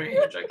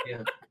strange. I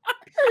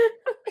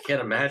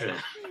can't imagine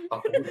how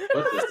to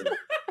put this in.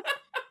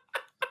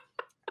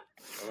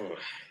 Oh,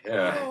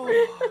 yeah.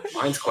 Oh,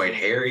 mine's quite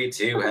hairy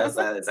too. How's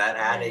that? Is that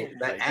adding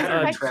that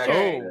added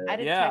traction?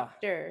 Added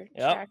texture,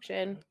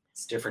 traction.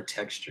 It's different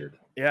textured.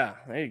 Yeah,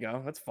 there you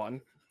go. That's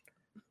fun.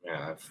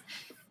 Yeah.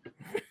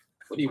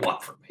 What do you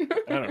want from me?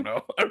 I don't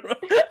know.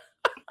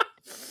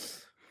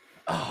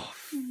 Oh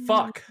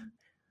fuck.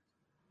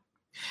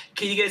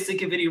 Can you guys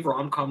think of any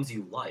rom-coms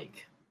you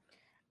like?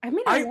 I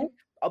mean, I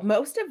like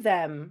most of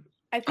them.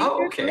 I think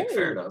okay,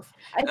 fair enough.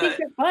 I think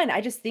they're fun.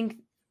 I just think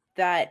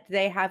that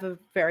they have a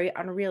very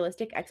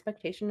unrealistic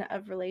expectation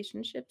of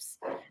relationships,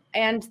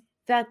 and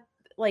that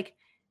like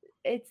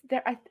it's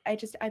there.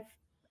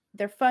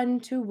 they're fun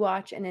to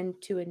watch and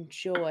to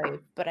enjoy,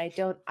 but I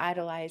don't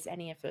idolize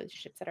any of those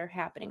ships that are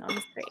happening on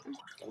the screen.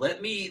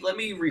 Let me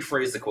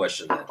rephrase the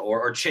question then,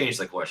 or change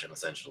the question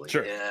essentially.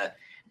 Sure.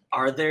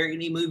 Are there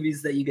any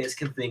movies that you guys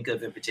can think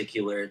of in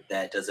particular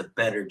that does a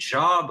better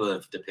job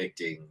of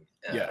depicting?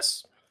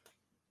 Yes.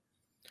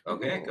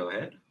 Okay, go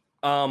ahead.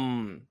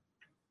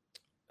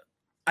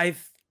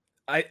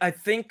 I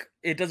think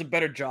it does a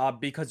better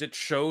job because it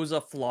shows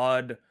a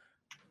flawed,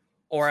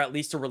 or at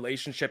least a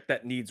relationship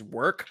that needs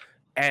work,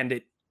 and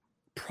it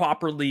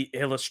properly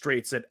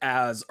illustrates it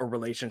as a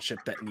relationship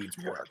that needs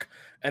work.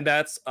 And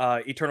that's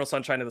Eternal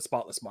Sunshine of the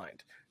Spotless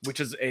Mind, which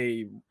is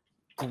a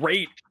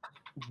great,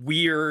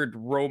 weird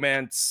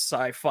romance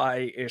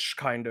sci-fi-ish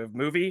kind of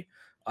movie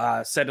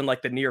set in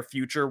like the near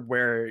future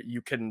where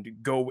you can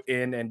go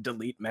in and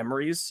delete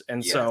memories.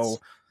 And so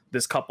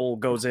this couple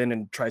goes in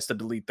and tries to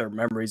delete their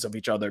memories of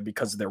each other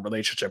because their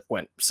relationship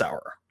went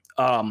sour.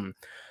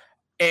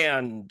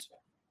 And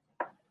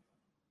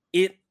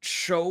it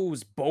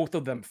shows both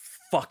of them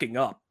fucking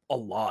up a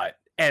lot.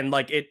 And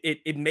like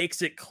it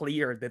makes it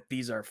clear that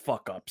these are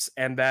fuck ups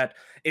and that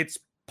it's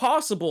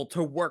possible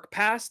to work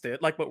past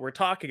it, like what we're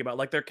talking about.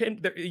 Like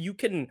you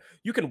can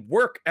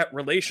work at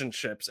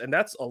relationships, and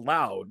that's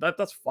allowed.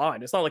 That's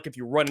fine. It's not like if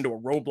you run into a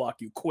roadblock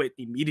you quit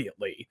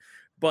immediately.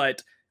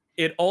 But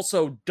it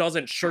also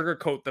doesn't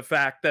sugarcoat the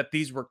fact that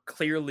these were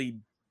clearly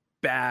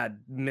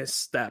bad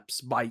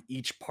missteps by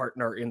each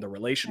partner in the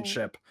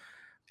relationship,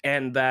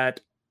 and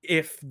that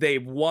if they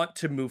want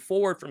to move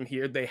forward from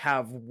here, they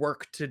have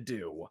work to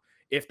do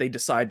if they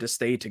decide to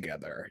stay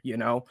together, you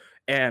know?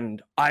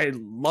 And I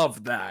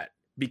love that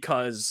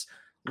because,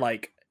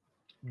 like,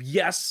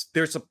 yes,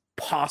 there's a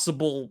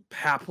possible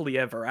happily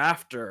ever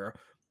after,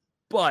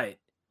 but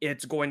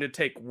it's going to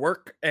take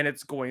work, and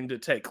it's going to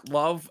take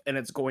love, and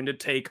it's going to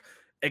take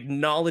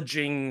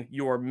acknowledging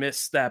your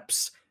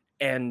missteps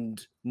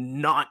and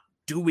not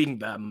doing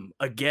them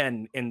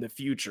again in the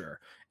future.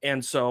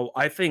 And so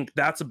I think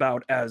that's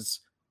about as...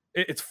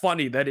 It's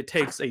funny that it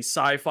takes a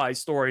sci-fi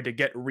story to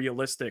get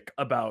realistic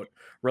about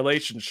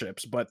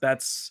relationships, but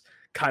that's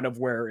kind of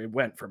where it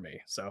went for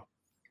me. So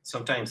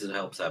sometimes it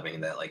helps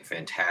having that like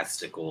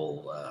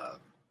fantastical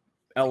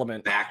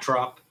element,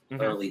 backdrop,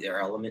 or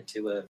element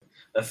to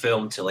a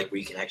film, to like where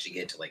you can actually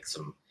get to like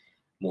some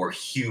more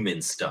human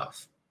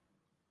stuff.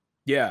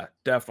 Yeah,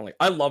 definitely.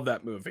 I love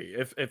that movie.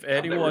 If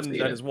anyone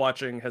that is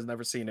watching has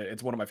never seen it,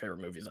 it's one of my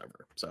favorite movies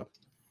ever. So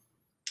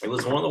it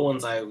was one of the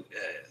ones I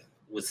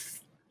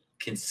was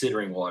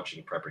considering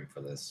watching, prepping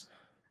for this.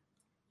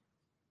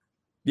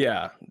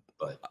 Yeah,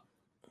 but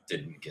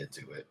didn't get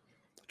to it.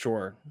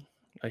 Sure,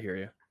 I hear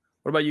you.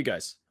 What about you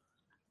guys?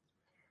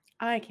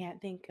 I can't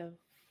think of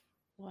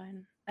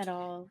one at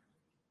all.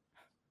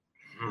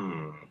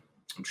 I'm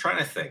trying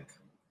to think.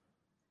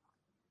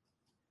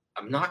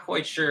 I'm not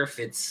quite sure if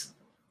it's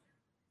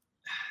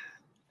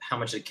how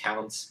much it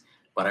counts,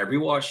 but I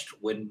rewatched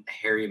When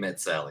Harry Met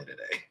Sally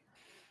today.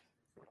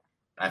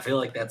 I feel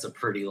like that's a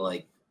pretty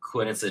like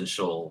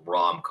quintessential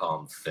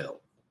rom-com film.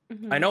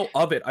 I know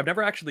of it. I've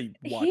never actually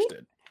watched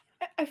it.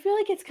 I feel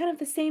like it's kind of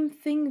the same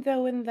thing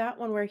though in that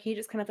one, where he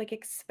just kind of like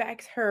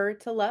expects her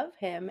to love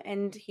him,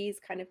 and he's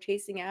kind of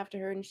chasing after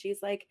her, and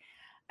she's like,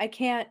 I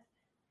can't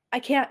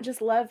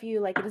just love you.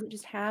 Like, it doesn't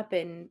just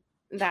happen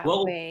that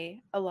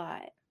way a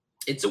lot.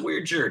 It's a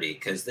weird journey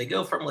because they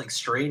go from like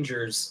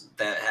strangers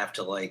that have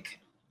to like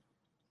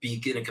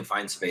be in a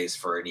confined space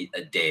for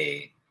a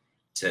day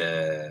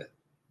to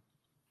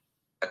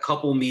a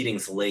couple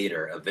meetings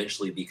later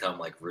eventually become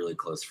like really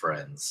close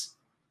friends.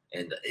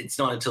 And it's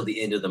not until the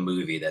end of the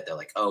movie that they're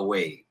like, oh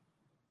wait,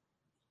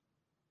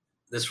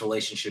 this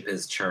relationship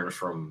has turned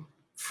from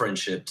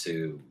friendship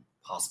to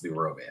possibly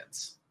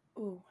romance.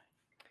 Ooh.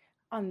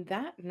 On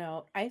that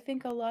note, I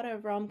think a lot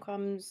of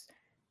rom-coms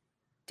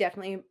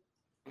definitely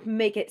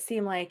make it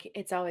seem like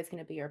it's always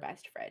going to be your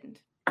best friend.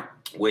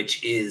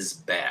 Which is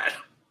bad.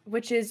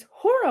 Which is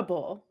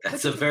horrible.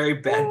 That's a very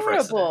bad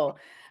precedent.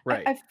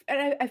 Right.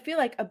 I feel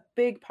like a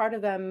big part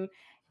of them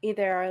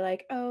either are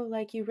like, oh,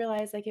 like you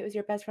realize like it was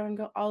your best friend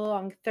all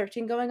along,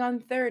 13 going on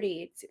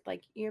 30. It's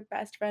like your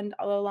best friend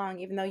all along,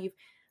 even though you've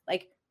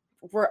like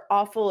were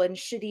awful and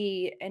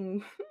shitty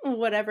and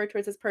whatever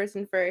towards this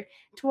person for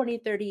 20,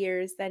 30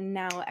 years, then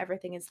now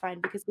everything is fine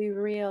because we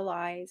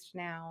realized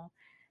now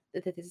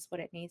that this is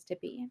what it needs to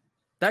be.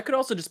 That could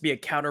also just be a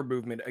counter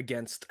movement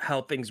against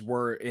how things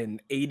were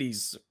in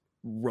 80s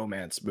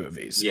romance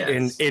movies,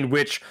 in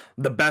which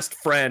the best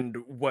friend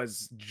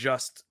was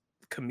just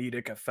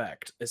comedic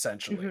effect,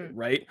 essentially,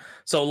 right?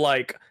 So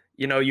like,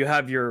 you know, you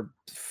have your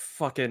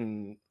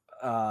fucking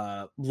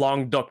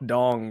long duck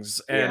dongs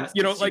and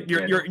you know, like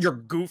your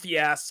goofy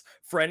ass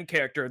friend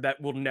character that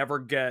will never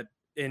get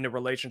in a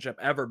relationship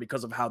ever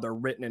because of how they're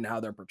written and how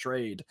they're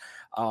portrayed.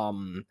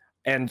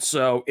 And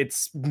so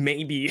it's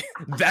maybe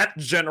that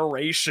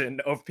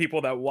generation of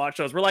people that watch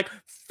those, we're like,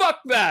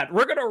 fuck that.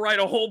 We're going to write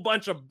a whole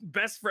bunch of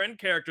best friend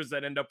characters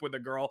that end up with a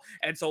girl.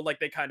 And so like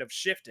they kind of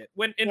shift it.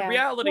 When in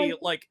reality,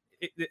 like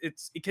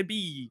it can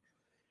be,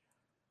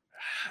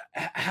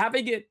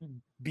 having it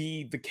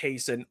be the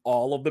case in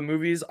all of the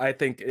movies, I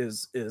think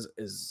is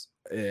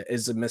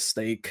a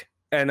mistake.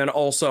 And then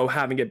also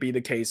having it be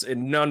the case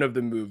in none of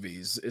the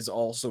movies is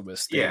also a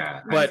mistake.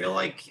 Yeah, but I feel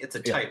like it's a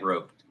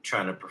tightrope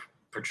trying to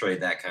portray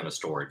that kind of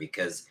story,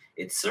 because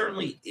it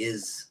certainly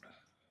is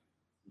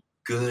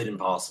good and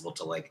possible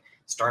to like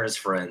start as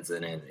friends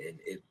and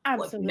it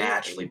like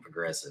naturally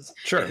progresses.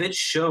 Sure. If it's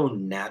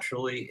shown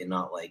naturally and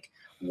not like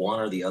one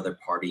or the other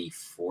party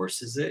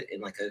forces it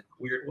in like a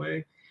weird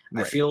way,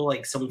 I feel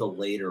like some of the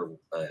later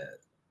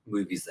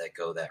movies that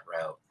go that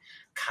route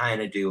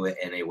kind of do it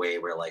in a way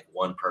where like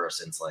one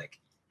person's like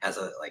has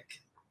a like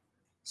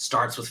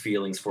starts with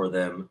feelings for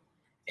them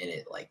and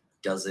it like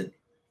doesn't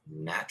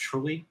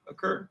naturally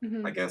occur.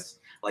 I guess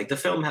like the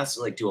film has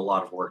to like do a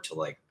lot of work to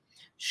like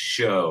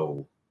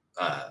show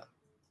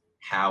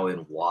how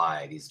and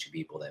why these two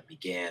people that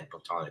began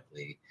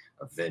platonically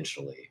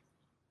eventually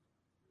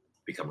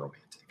become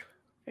romantic.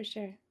 For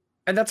sure.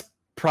 And that's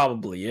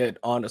probably it,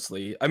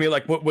 honestly. I mean,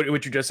 like what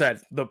you just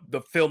said,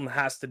 the film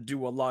has to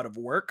do a lot of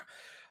work.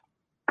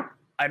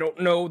 I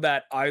don't know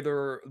that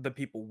either the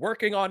people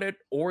working on it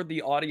or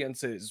the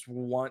audiences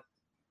want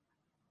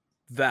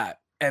that.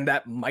 And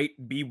that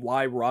might be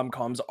why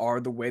rom-coms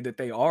are the way that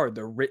they are.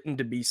 They're written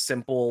to be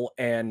simple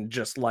and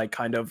just like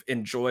kind of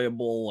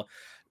enjoyable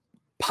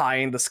pie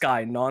in the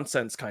sky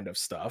nonsense kind of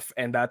stuff.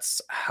 And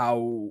that's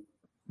how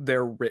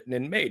they're written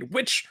and made,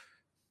 which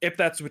if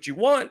that's what you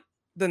want,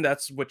 then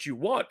that's what you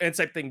want. And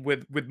same thing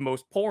with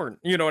most porn,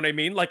 you know what I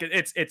mean? Like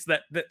it's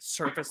that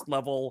surface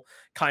level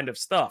kind of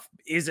stuff.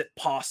 Is it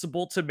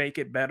possible to make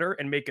it better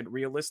and make it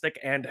realistic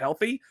and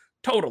healthy?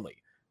 Totally.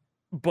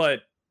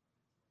 But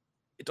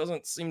it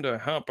doesn't seem to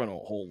happen a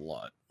whole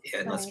lot.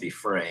 Yeah, and let's be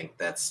frank,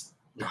 that's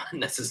not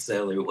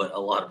necessarily what a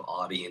lot of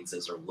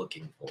audiences are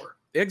looking for.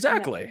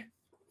 Exactly.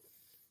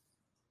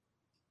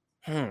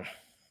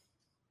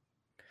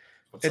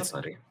 What's up,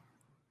 buddy?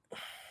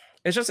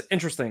 It's just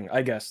interesting,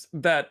 I guess,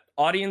 that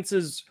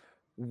audiences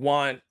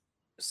want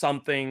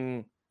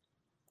something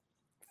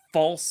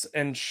false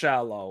and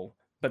shallow,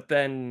 but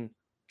then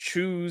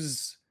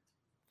choose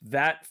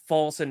that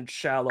false and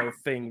shallow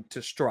thing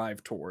to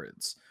strive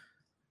towards.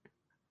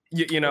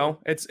 You know,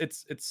 it's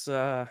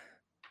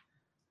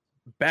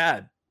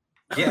bad.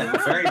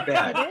 Yeah, very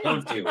bad.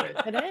 Don't do it.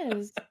 It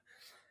is.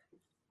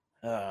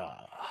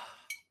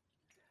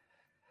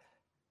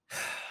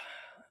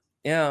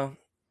 Yeah.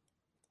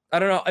 I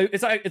don't know.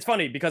 It's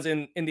funny because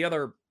in the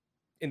other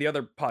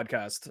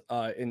podcast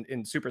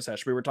in Super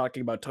Sesh, we were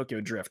talking about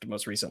Tokyo Drift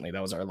most recently.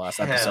 That was our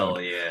last episode.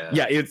 Hell yeah.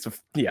 Yeah,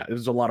 it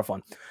was a lot of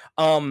fun.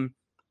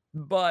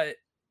 But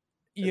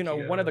you know,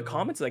 one of the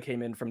comments that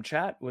came in from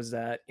chat was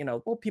that, you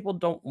know, well, people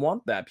don't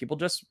want that. People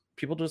just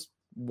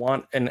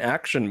want an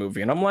action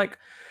movie. And I'm like,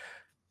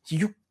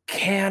 you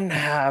can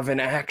have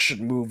an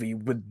action movie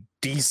with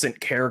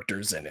decent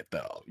characters in it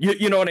though.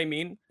 You know what I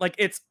mean? Like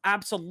it's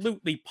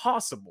absolutely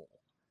possible.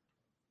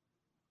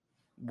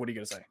 What are you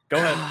gonna say? Go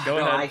ahead. Go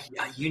ahead.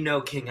 You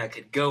know, King, I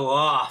could go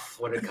off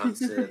when it comes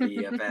to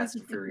the Fast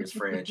and Furious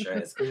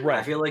franchise. Right.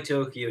 I feel like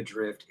Tokyo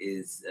Drift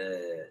is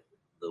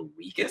the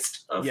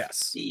weakest of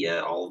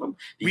all of them.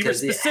 We were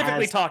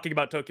specifically talking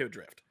about Tokyo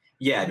Drift.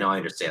 Yeah, no, I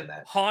understand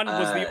that. Han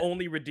was the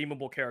only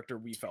redeemable character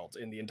we felt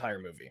in the entire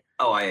movie.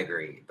 Oh, I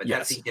agree. But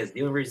that's because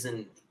the only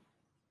reason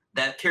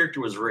that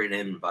character was written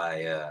in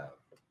by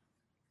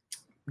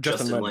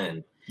Justin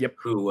Lin. Yep.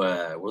 Who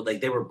were like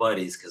they were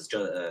buddies because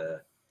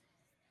the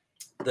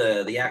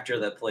actor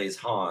that plays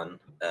Han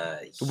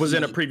was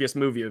in a previous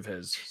movie of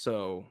his,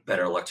 so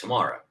Better Luck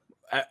Tomorrow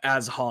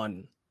as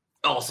Han.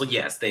 Also,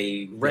 yes,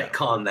 they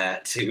retcon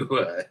that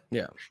to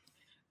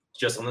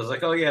Justin was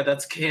like, oh yeah,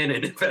 that's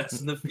canon in Fast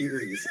and the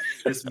Furious.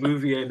 This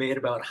movie I made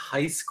about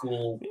high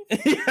school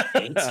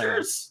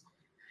gangsters.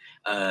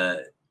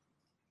 But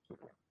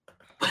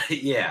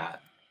yeah,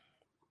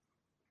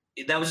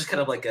 that was just kind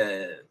of like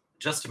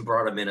Justin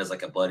brought him in as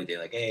like a buddy. They're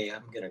like, hey,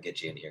 I'm gonna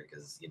get you in here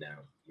because you know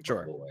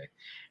you're boy.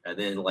 And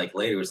then like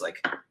later it was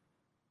like,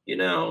 you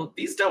know,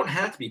 these don't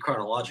have to be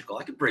chronological.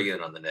 I could bring you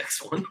in on the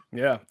next one.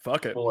 Yeah,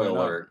 fuck it. Spoiler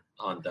alert: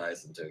 Han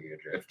dies in Tokyo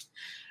Drift.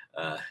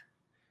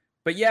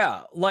 But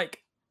yeah,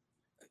 like,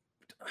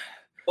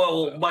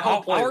 well, my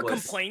whole point our was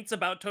complaints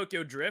about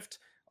Tokyo Drift.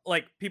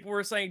 Like people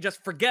were saying,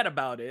 just forget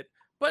about it.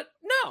 But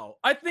no,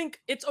 I think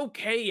it's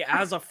okay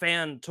as a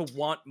fan to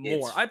want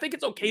more. I think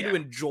it's okay to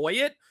enjoy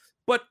it,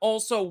 but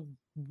also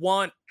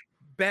want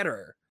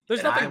better.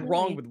 There's nothing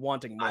wrong with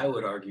wanting more. I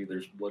would argue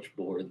there's much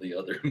more in the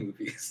other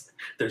movies.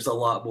 There's a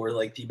lot more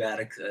like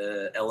thematic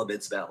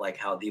elements about like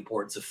how the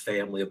importance of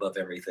family above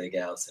everything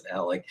else, and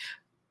how like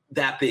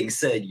that being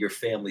said, your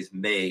family's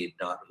made,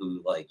 not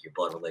who like you're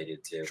blood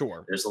related to.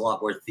 Sure. There's a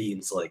lot more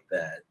themes like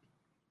that.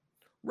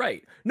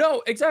 Right.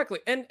 No, exactly.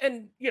 And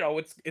you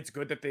know, it's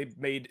good that they've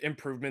made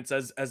improvements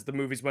as the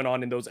movies went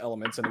on in those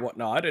elements and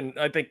whatnot. And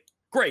I think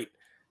great.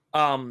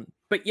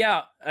 But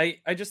yeah,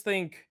 I just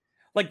think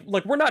like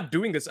we're not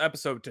doing this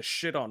episode to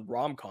shit on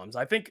rom-coms.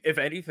 I think if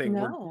anything,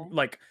 we're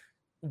like,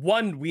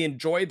 one, we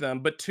enjoy them,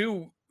 but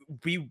two,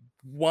 we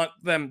want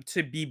them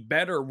to be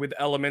better with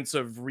elements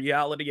of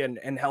reality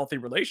and healthy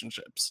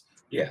relationships.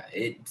 Yeah,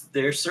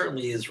 there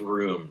certainly is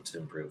room to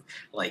improve.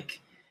 Like,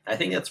 I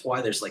think that's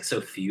why there's like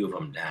so few of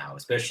them now,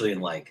 especially in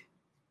like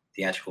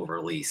theatrical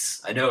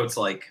release. I know it's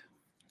like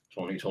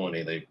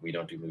 2020, we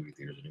don't do movie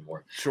theaters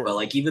anymore. Sure. But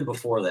like even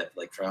before that,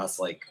 like for us,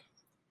 like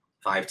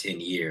 5-10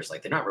 years,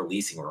 like they're not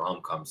releasing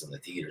rom-coms in the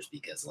theaters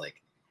because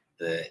like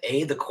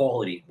the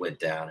quality went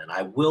down, and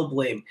I will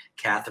blame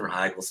Katherine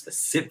Heigl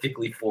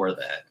specifically for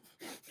that.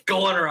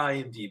 Go on her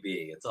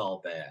IMDb, it's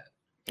all bad.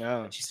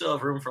 Yeah. But you still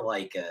have room for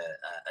like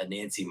a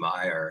Nancy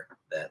Meyer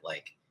that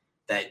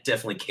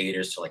definitely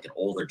caters to like an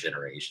older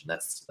generation.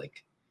 That's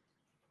like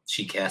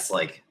she casts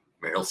like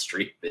Meryl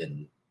Streep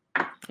and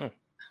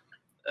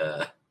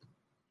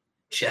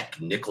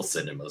Jack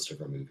Nicholson in most of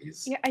her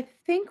movies. Yeah, I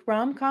think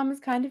rom-coms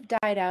kind of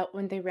died out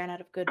when they ran out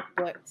of good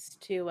books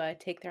to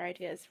take their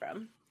ideas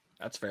from.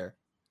 That's fair.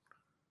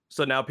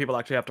 So now people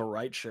actually have to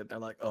write shit. They're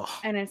like, oh.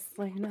 And it's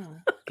like, no.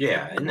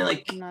 Yeah, and then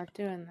like I'm not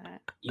doing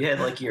that. you had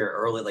like your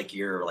early, like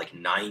your like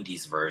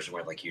 '90s version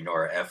where like your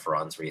Nora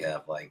Ephron's, where you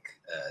have like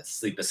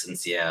Sleepless in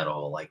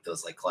Seattle, like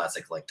those like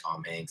classic like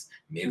Tom Hanks,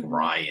 Meg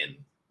Ryan.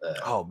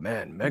 Oh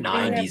man, Meg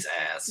 90s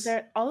ass.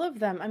 They're all of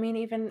them. I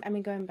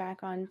mean, going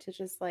back on to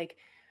just like,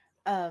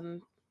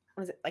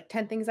 was it like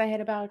 10 Things I Hate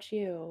About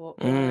You,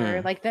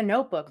 or like The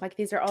Notebook? Like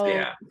these are all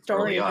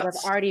stories that have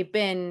already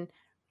been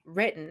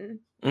written.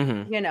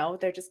 Mm-hmm. You know,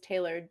 they're just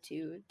tailored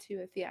to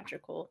a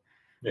theatrical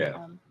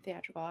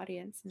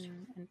audience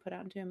and put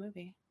out into a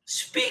movie.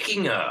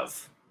 Speaking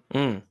of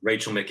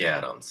Rachel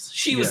McAdams,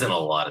 she was in a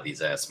lot of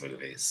these ass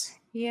movies.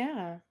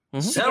 Yeah.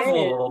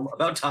 Several of them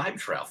about time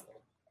travel.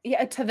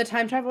 Yeah, to The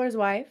Time Traveler's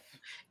Wife.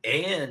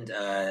 And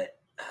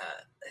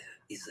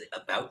is it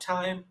About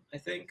Time, I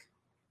think?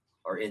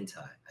 Or In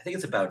Time? I think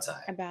it's About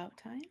Time. About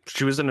Time.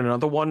 She was in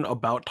another one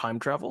about time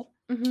travel?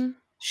 Mm-hmm.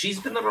 She's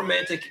been the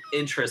romantic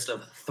interest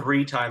of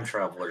 3 time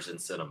travelers in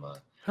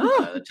cinema.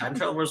 The Time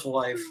Traveler's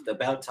Wife, The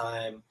About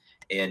Time,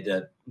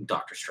 and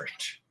Doctor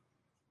Strange.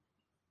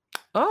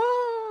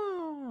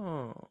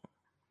 Oh.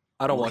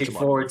 I don't watch Looking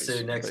forward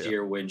to next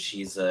year when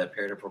she's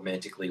paired up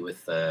romantically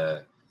with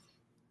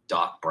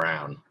Doc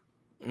Brown.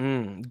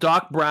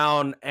 Doc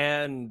Brown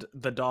and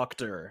the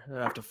Doctor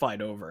have to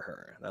fight over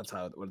her. That's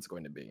what it's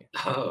going to be.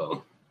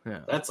 Oh. Yeah.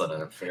 That's not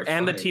a fair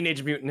And fight. the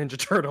Teenage Mutant Ninja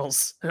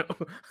Turtles.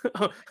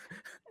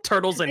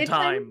 Turtles in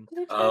Time.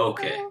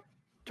 Okay.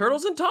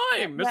 Turtles in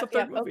Time. It's the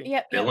third movie.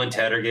 Bill and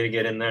Ted are going to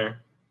get in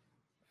there.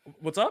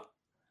 What's up?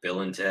 Bill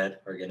and Ted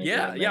are going to get in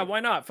there. Yeah, why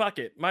not? Fuck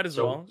it. Might as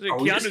well.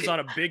 Keanu's on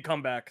a big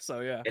comeback,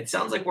 so yeah. It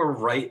sounds like we're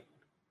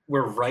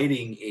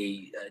writing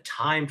a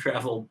time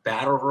travel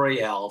battle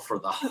royale for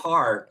the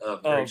heart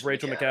of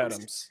Rachel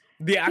McAdams.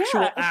 The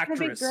actual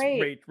actress,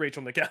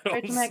 Rachel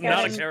McAdams,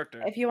 not a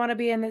character. If you want to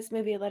be in this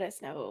movie, let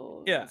us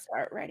know. Yeah.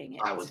 Start writing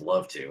it. I would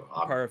love to.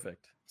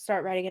 Perfect.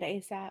 Start writing it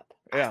ASAP.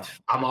 Yeah.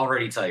 I'm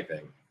already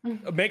typing.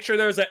 Make sure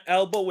there's an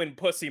elbow and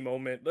pussy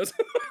moment.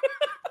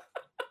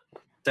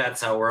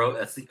 That's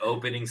the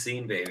opening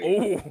scene,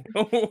 baby.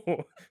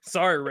 Oh,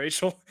 sorry,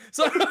 Rachel.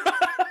 Sorry.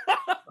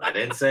 I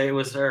didn't say it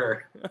was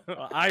her.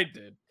 I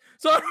did.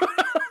 Sorry.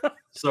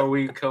 So are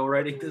we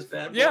co-writing this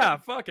bad boy? Yeah,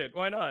 fuck it.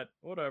 Why not?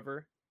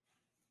 Whatever.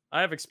 I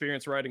have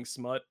experience writing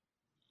smut.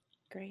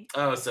 Great.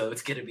 Oh, so this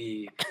is gonna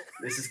be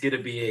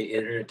a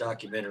internet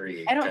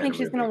documentary. I don't think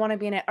she's gonna want to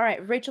be in it. All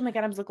right, Rachel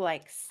McAdams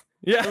lookalikes.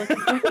 Yeah.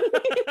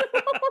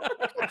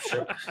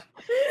 Sure.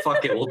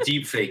 Fuck it, we'll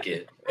deep fake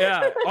it.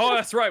 Yeah. Oh,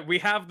 that's right. We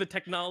have the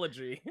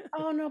technology.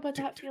 Oh no, but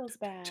that feels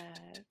bad.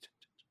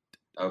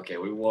 Okay,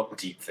 we won't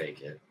deep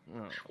fake it.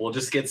 Oh. We'll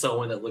just get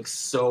someone that looks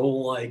so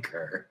like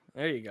her.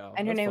 There you go.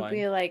 And her name would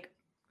be like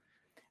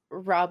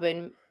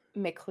Robin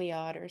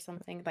McLeod or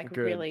something, like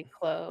really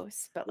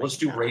close. But like let's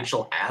do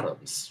Rachel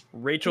Adams.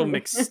 Rachel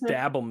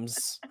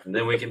McStabums. And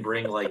then we can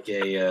bring like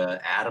a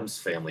Adams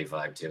Family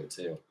vibe to it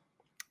too.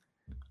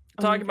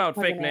 Talking about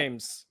fake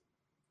names.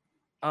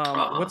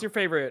 What's your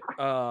favorite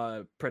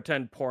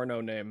pretend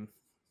porno name?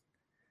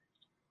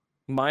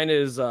 Mine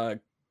is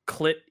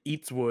Clit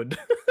Eats Wood.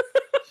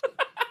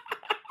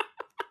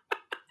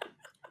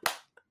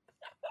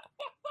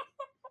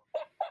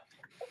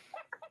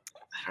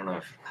 I don't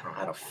know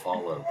how to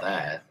follow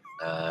that.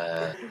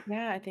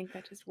 Yeah, I think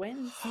that just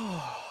wins.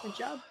 Good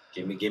job.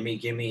 Give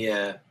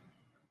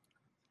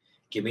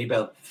me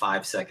about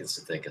 5 seconds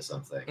to think of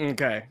something.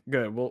 Okay,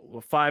 good.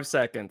 Well, 5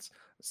 seconds.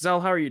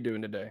 Zell, how are you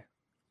doing today?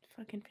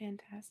 Fucking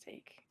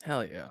fantastic.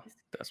 Hell yeah.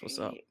 That's what's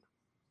up.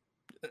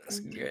 That's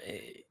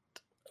great.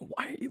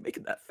 Why are you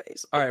making that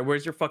face? All right,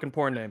 where's your fucking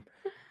porn name?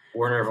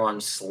 Werner von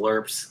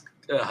Slurps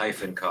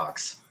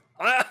 -Cox.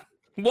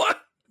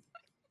 What?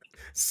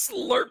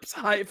 Slurps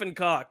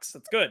 -Cox.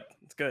 That's good.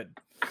 That's good.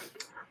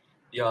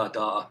 Yeah,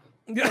 da.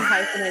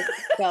 Hyphen is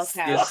spelled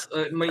out. Yes,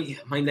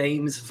 my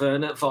name's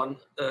Werner von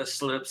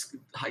Slurps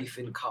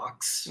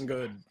 -Cox.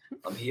 Good.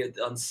 I'm here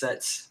on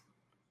set.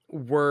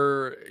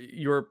 Were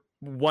your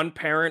one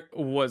parent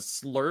was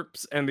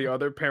Slurps and the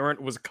other parent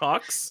was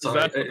Cox?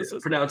 Sorry,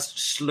 pronounced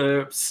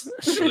Slurps.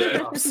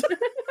 Slurps.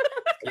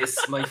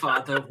 Yes, my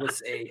father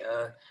was a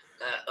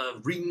a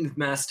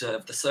ringmaster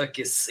of the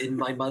circus, and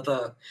my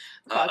mother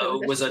Father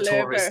was a slurper.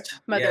 tourist.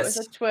 Mother Yes,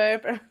 was a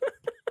twerper.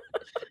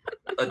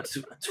 a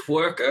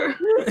twerker.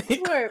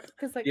 Twerp,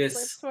 because like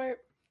Yes. slurp,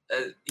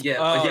 Yeah.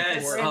 Oh,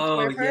 Yes. twerp. Oh,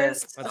 Twerper?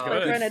 yes. That's A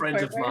good. good friend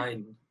of Twerper.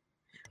 mine.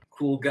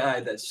 Cool guy.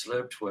 That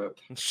slurp twerp.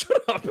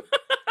 Shut up.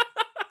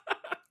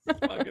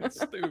 Fucking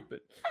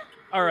stupid.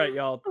 All right,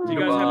 y'all. Do you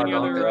guys Come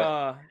have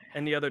on,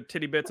 any other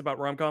titty bits about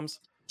rom-coms?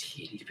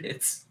 Titty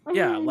bits.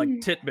 Yeah,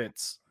 like tit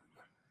bits.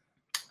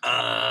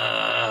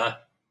 I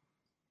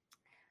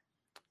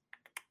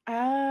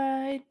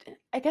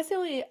guess the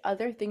only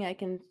other thing I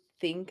can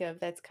think of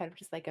that's kind of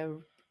just like a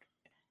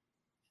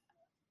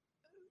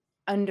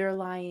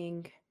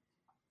underlying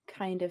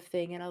kind of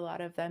thing in a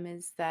lot of them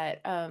is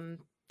that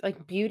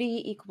like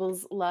beauty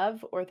equals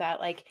love, or that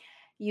like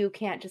you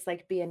can't just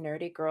like be a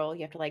nerdy girl,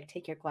 you have to like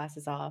take your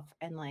glasses off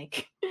and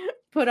like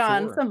put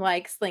on Sure. some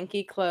like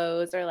slinky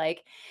clothes, or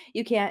like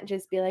you can't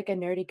just be like a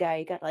nerdy guy,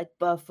 you gotta like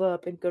buff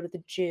up and go to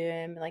the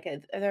gym. Like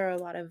there are a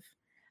lot of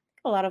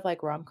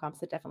like rom-coms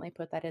that definitely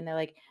put that in there.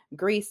 Like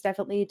Grease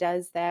definitely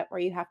does that, where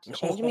you have to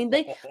change. I mean,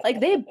 they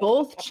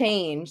both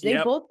change. They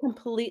Yep. both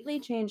completely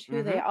change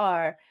who they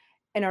are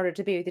in order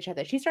to be with each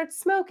other. She starts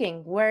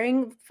smoking,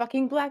 wearing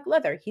fucking black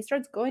leather. He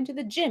starts going to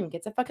the gym,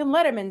 gets a fucking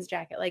Letterman's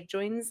jacket, like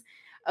joins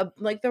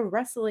like the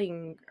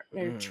wrestling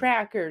or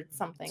track or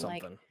something.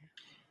 Like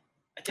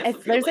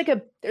there's like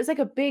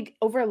a big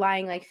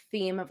overlying like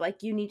theme of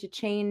like you need to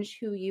change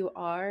who you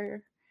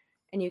are,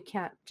 and you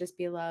can't just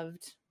be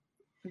loved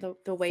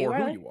the way For you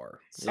are. who you are.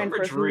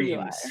 Summer for who you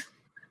Dreams.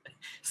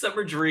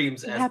 Summer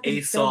Dreams It as a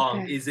happens so song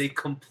fast. is a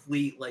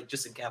complete like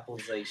just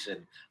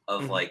encapsulation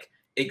of like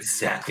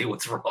exactly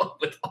what's wrong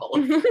with all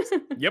of this.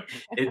 Yep.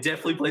 It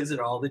definitely plays in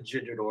all the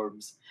gender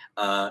norms.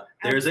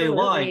 There's a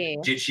line. Absolutely.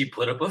 Did she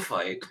put up a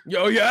fight?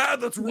 Oh yeah,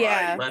 that's right.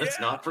 Yeah. Let us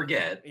not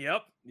forget.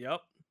 Yep.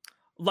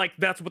 Like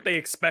that's what they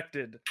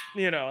expected,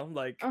 you know,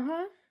 like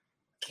Uh-huh.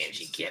 Can't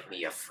you get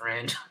me a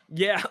friend?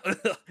 yeah,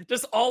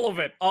 just all of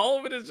it. All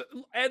of it is,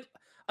 and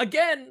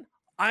again,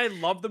 I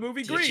love the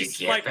movie Did you Grease.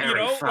 get Like, you very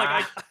know,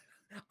 like far?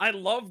 I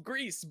love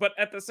Grease, but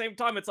at the same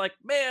time, it's like,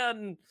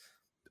 man,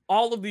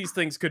 all of these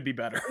things could be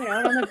better. You know,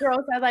 and on the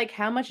girl side, like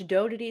how much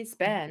dough did he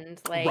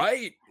spend? Like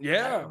Right.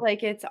 Yeah.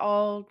 like it's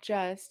all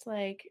just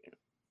like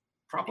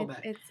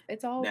Problematic.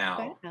 it's all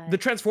Now, bad. The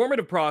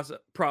transformative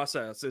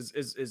process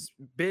is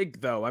big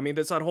though. I mean,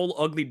 there's that whole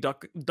ugly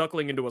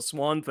duckling into a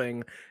swan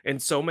thing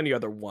and so many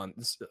other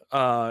ones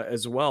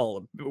as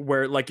well,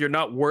 where like you're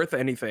not worth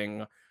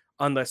anything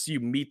unless you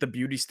meet the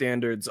beauty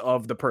standards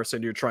of the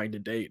person you're trying to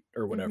date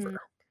or whatever,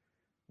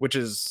 which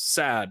is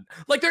sad.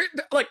 Like they're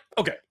like,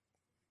 okay,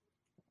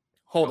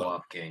 hold go on.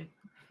 up, King.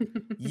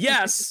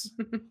 Yes,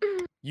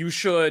 you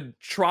should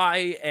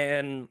try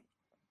and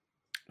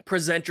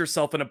present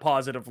yourself in a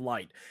positive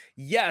light.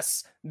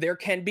 Yes, there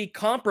can be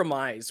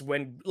compromise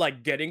when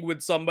like getting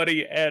with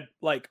somebody and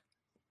like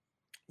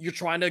you're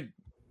trying to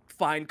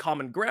find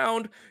common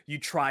ground. You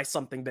try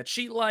something that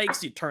she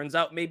likes. It turns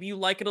out maybe you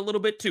like it a little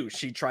bit too.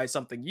 She tries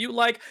something you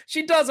like.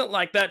 She doesn't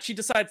like that. She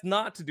decides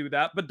not to do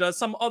that, but does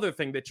some other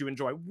thing that you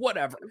enjoy.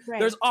 Whatever. Right.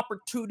 There's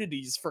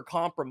opportunities for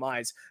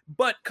compromise,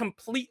 but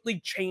completely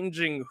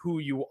changing who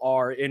you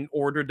are in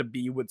order to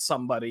be with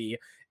somebody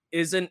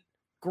isn't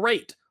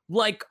great.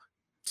 Like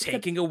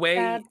taking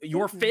away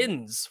your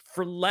fins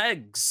for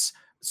legs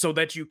so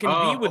that you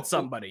can be with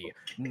somebody.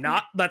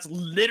 Not that's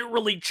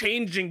literally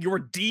changing your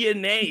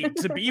DNA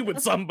to be with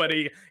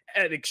somebody,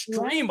 an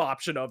extreme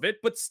option of it,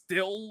 but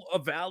still a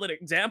valid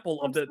example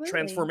of the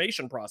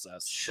transformation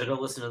process. Should have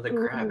listened to the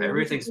crap.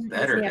 Everything's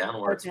better down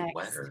where it's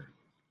wetter.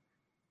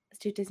 Let's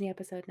do Disney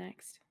episode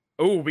next.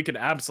 Oh, we could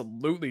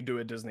absolutely do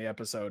a Disney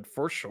episode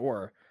for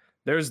sure.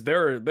 There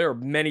are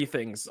many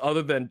things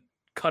other than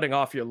cutting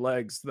off your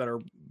legs that are,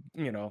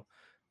 you know,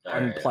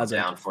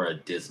 unpleasant. I'm down for a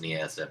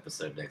Disney-ass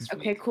episode next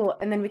week. Okay, cool.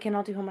 And then we can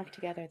all do homework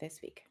together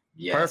this week.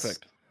 Yes.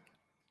 Perfect.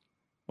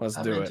 Let's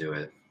I'm do into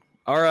it.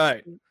 All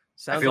right.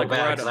 I feel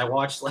bad because I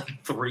watched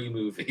like 3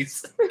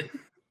 movies.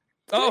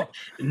 Oh.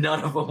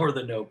 None of them were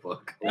The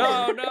Notebook.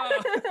 No.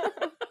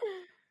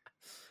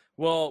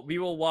 Well, we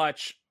will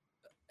watch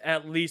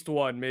at least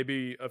one,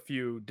 maybe a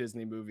few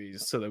Disney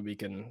movies so that we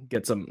can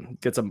get some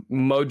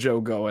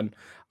mojo going.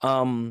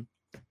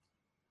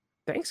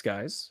 Thanks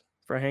guys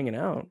for hanging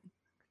out.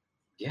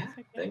 Yeah,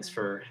 thanks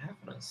for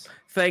having us.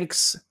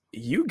 Thanks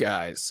you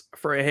guys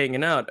for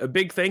hanging out. A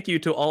big thank you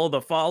to all of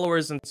the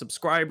followers and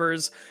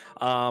subscribers.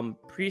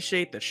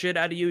 Appreciate the shit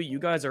out of you. You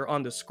guys are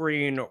on the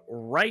screen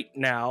right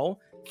now.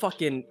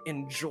 Fucking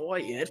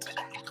enjoy it.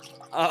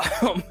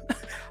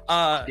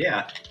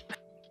 Yeah.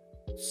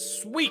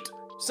 Sweet.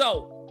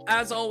 So,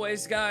 as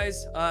always,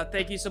 guys,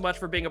 thank you so much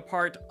for being a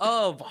part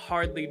of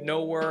Hardly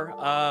Nowhere.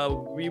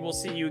 We will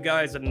see you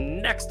guys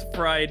next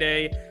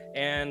Friday.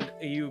 And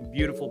you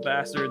beautiful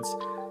bastards,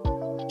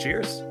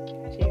 cheers.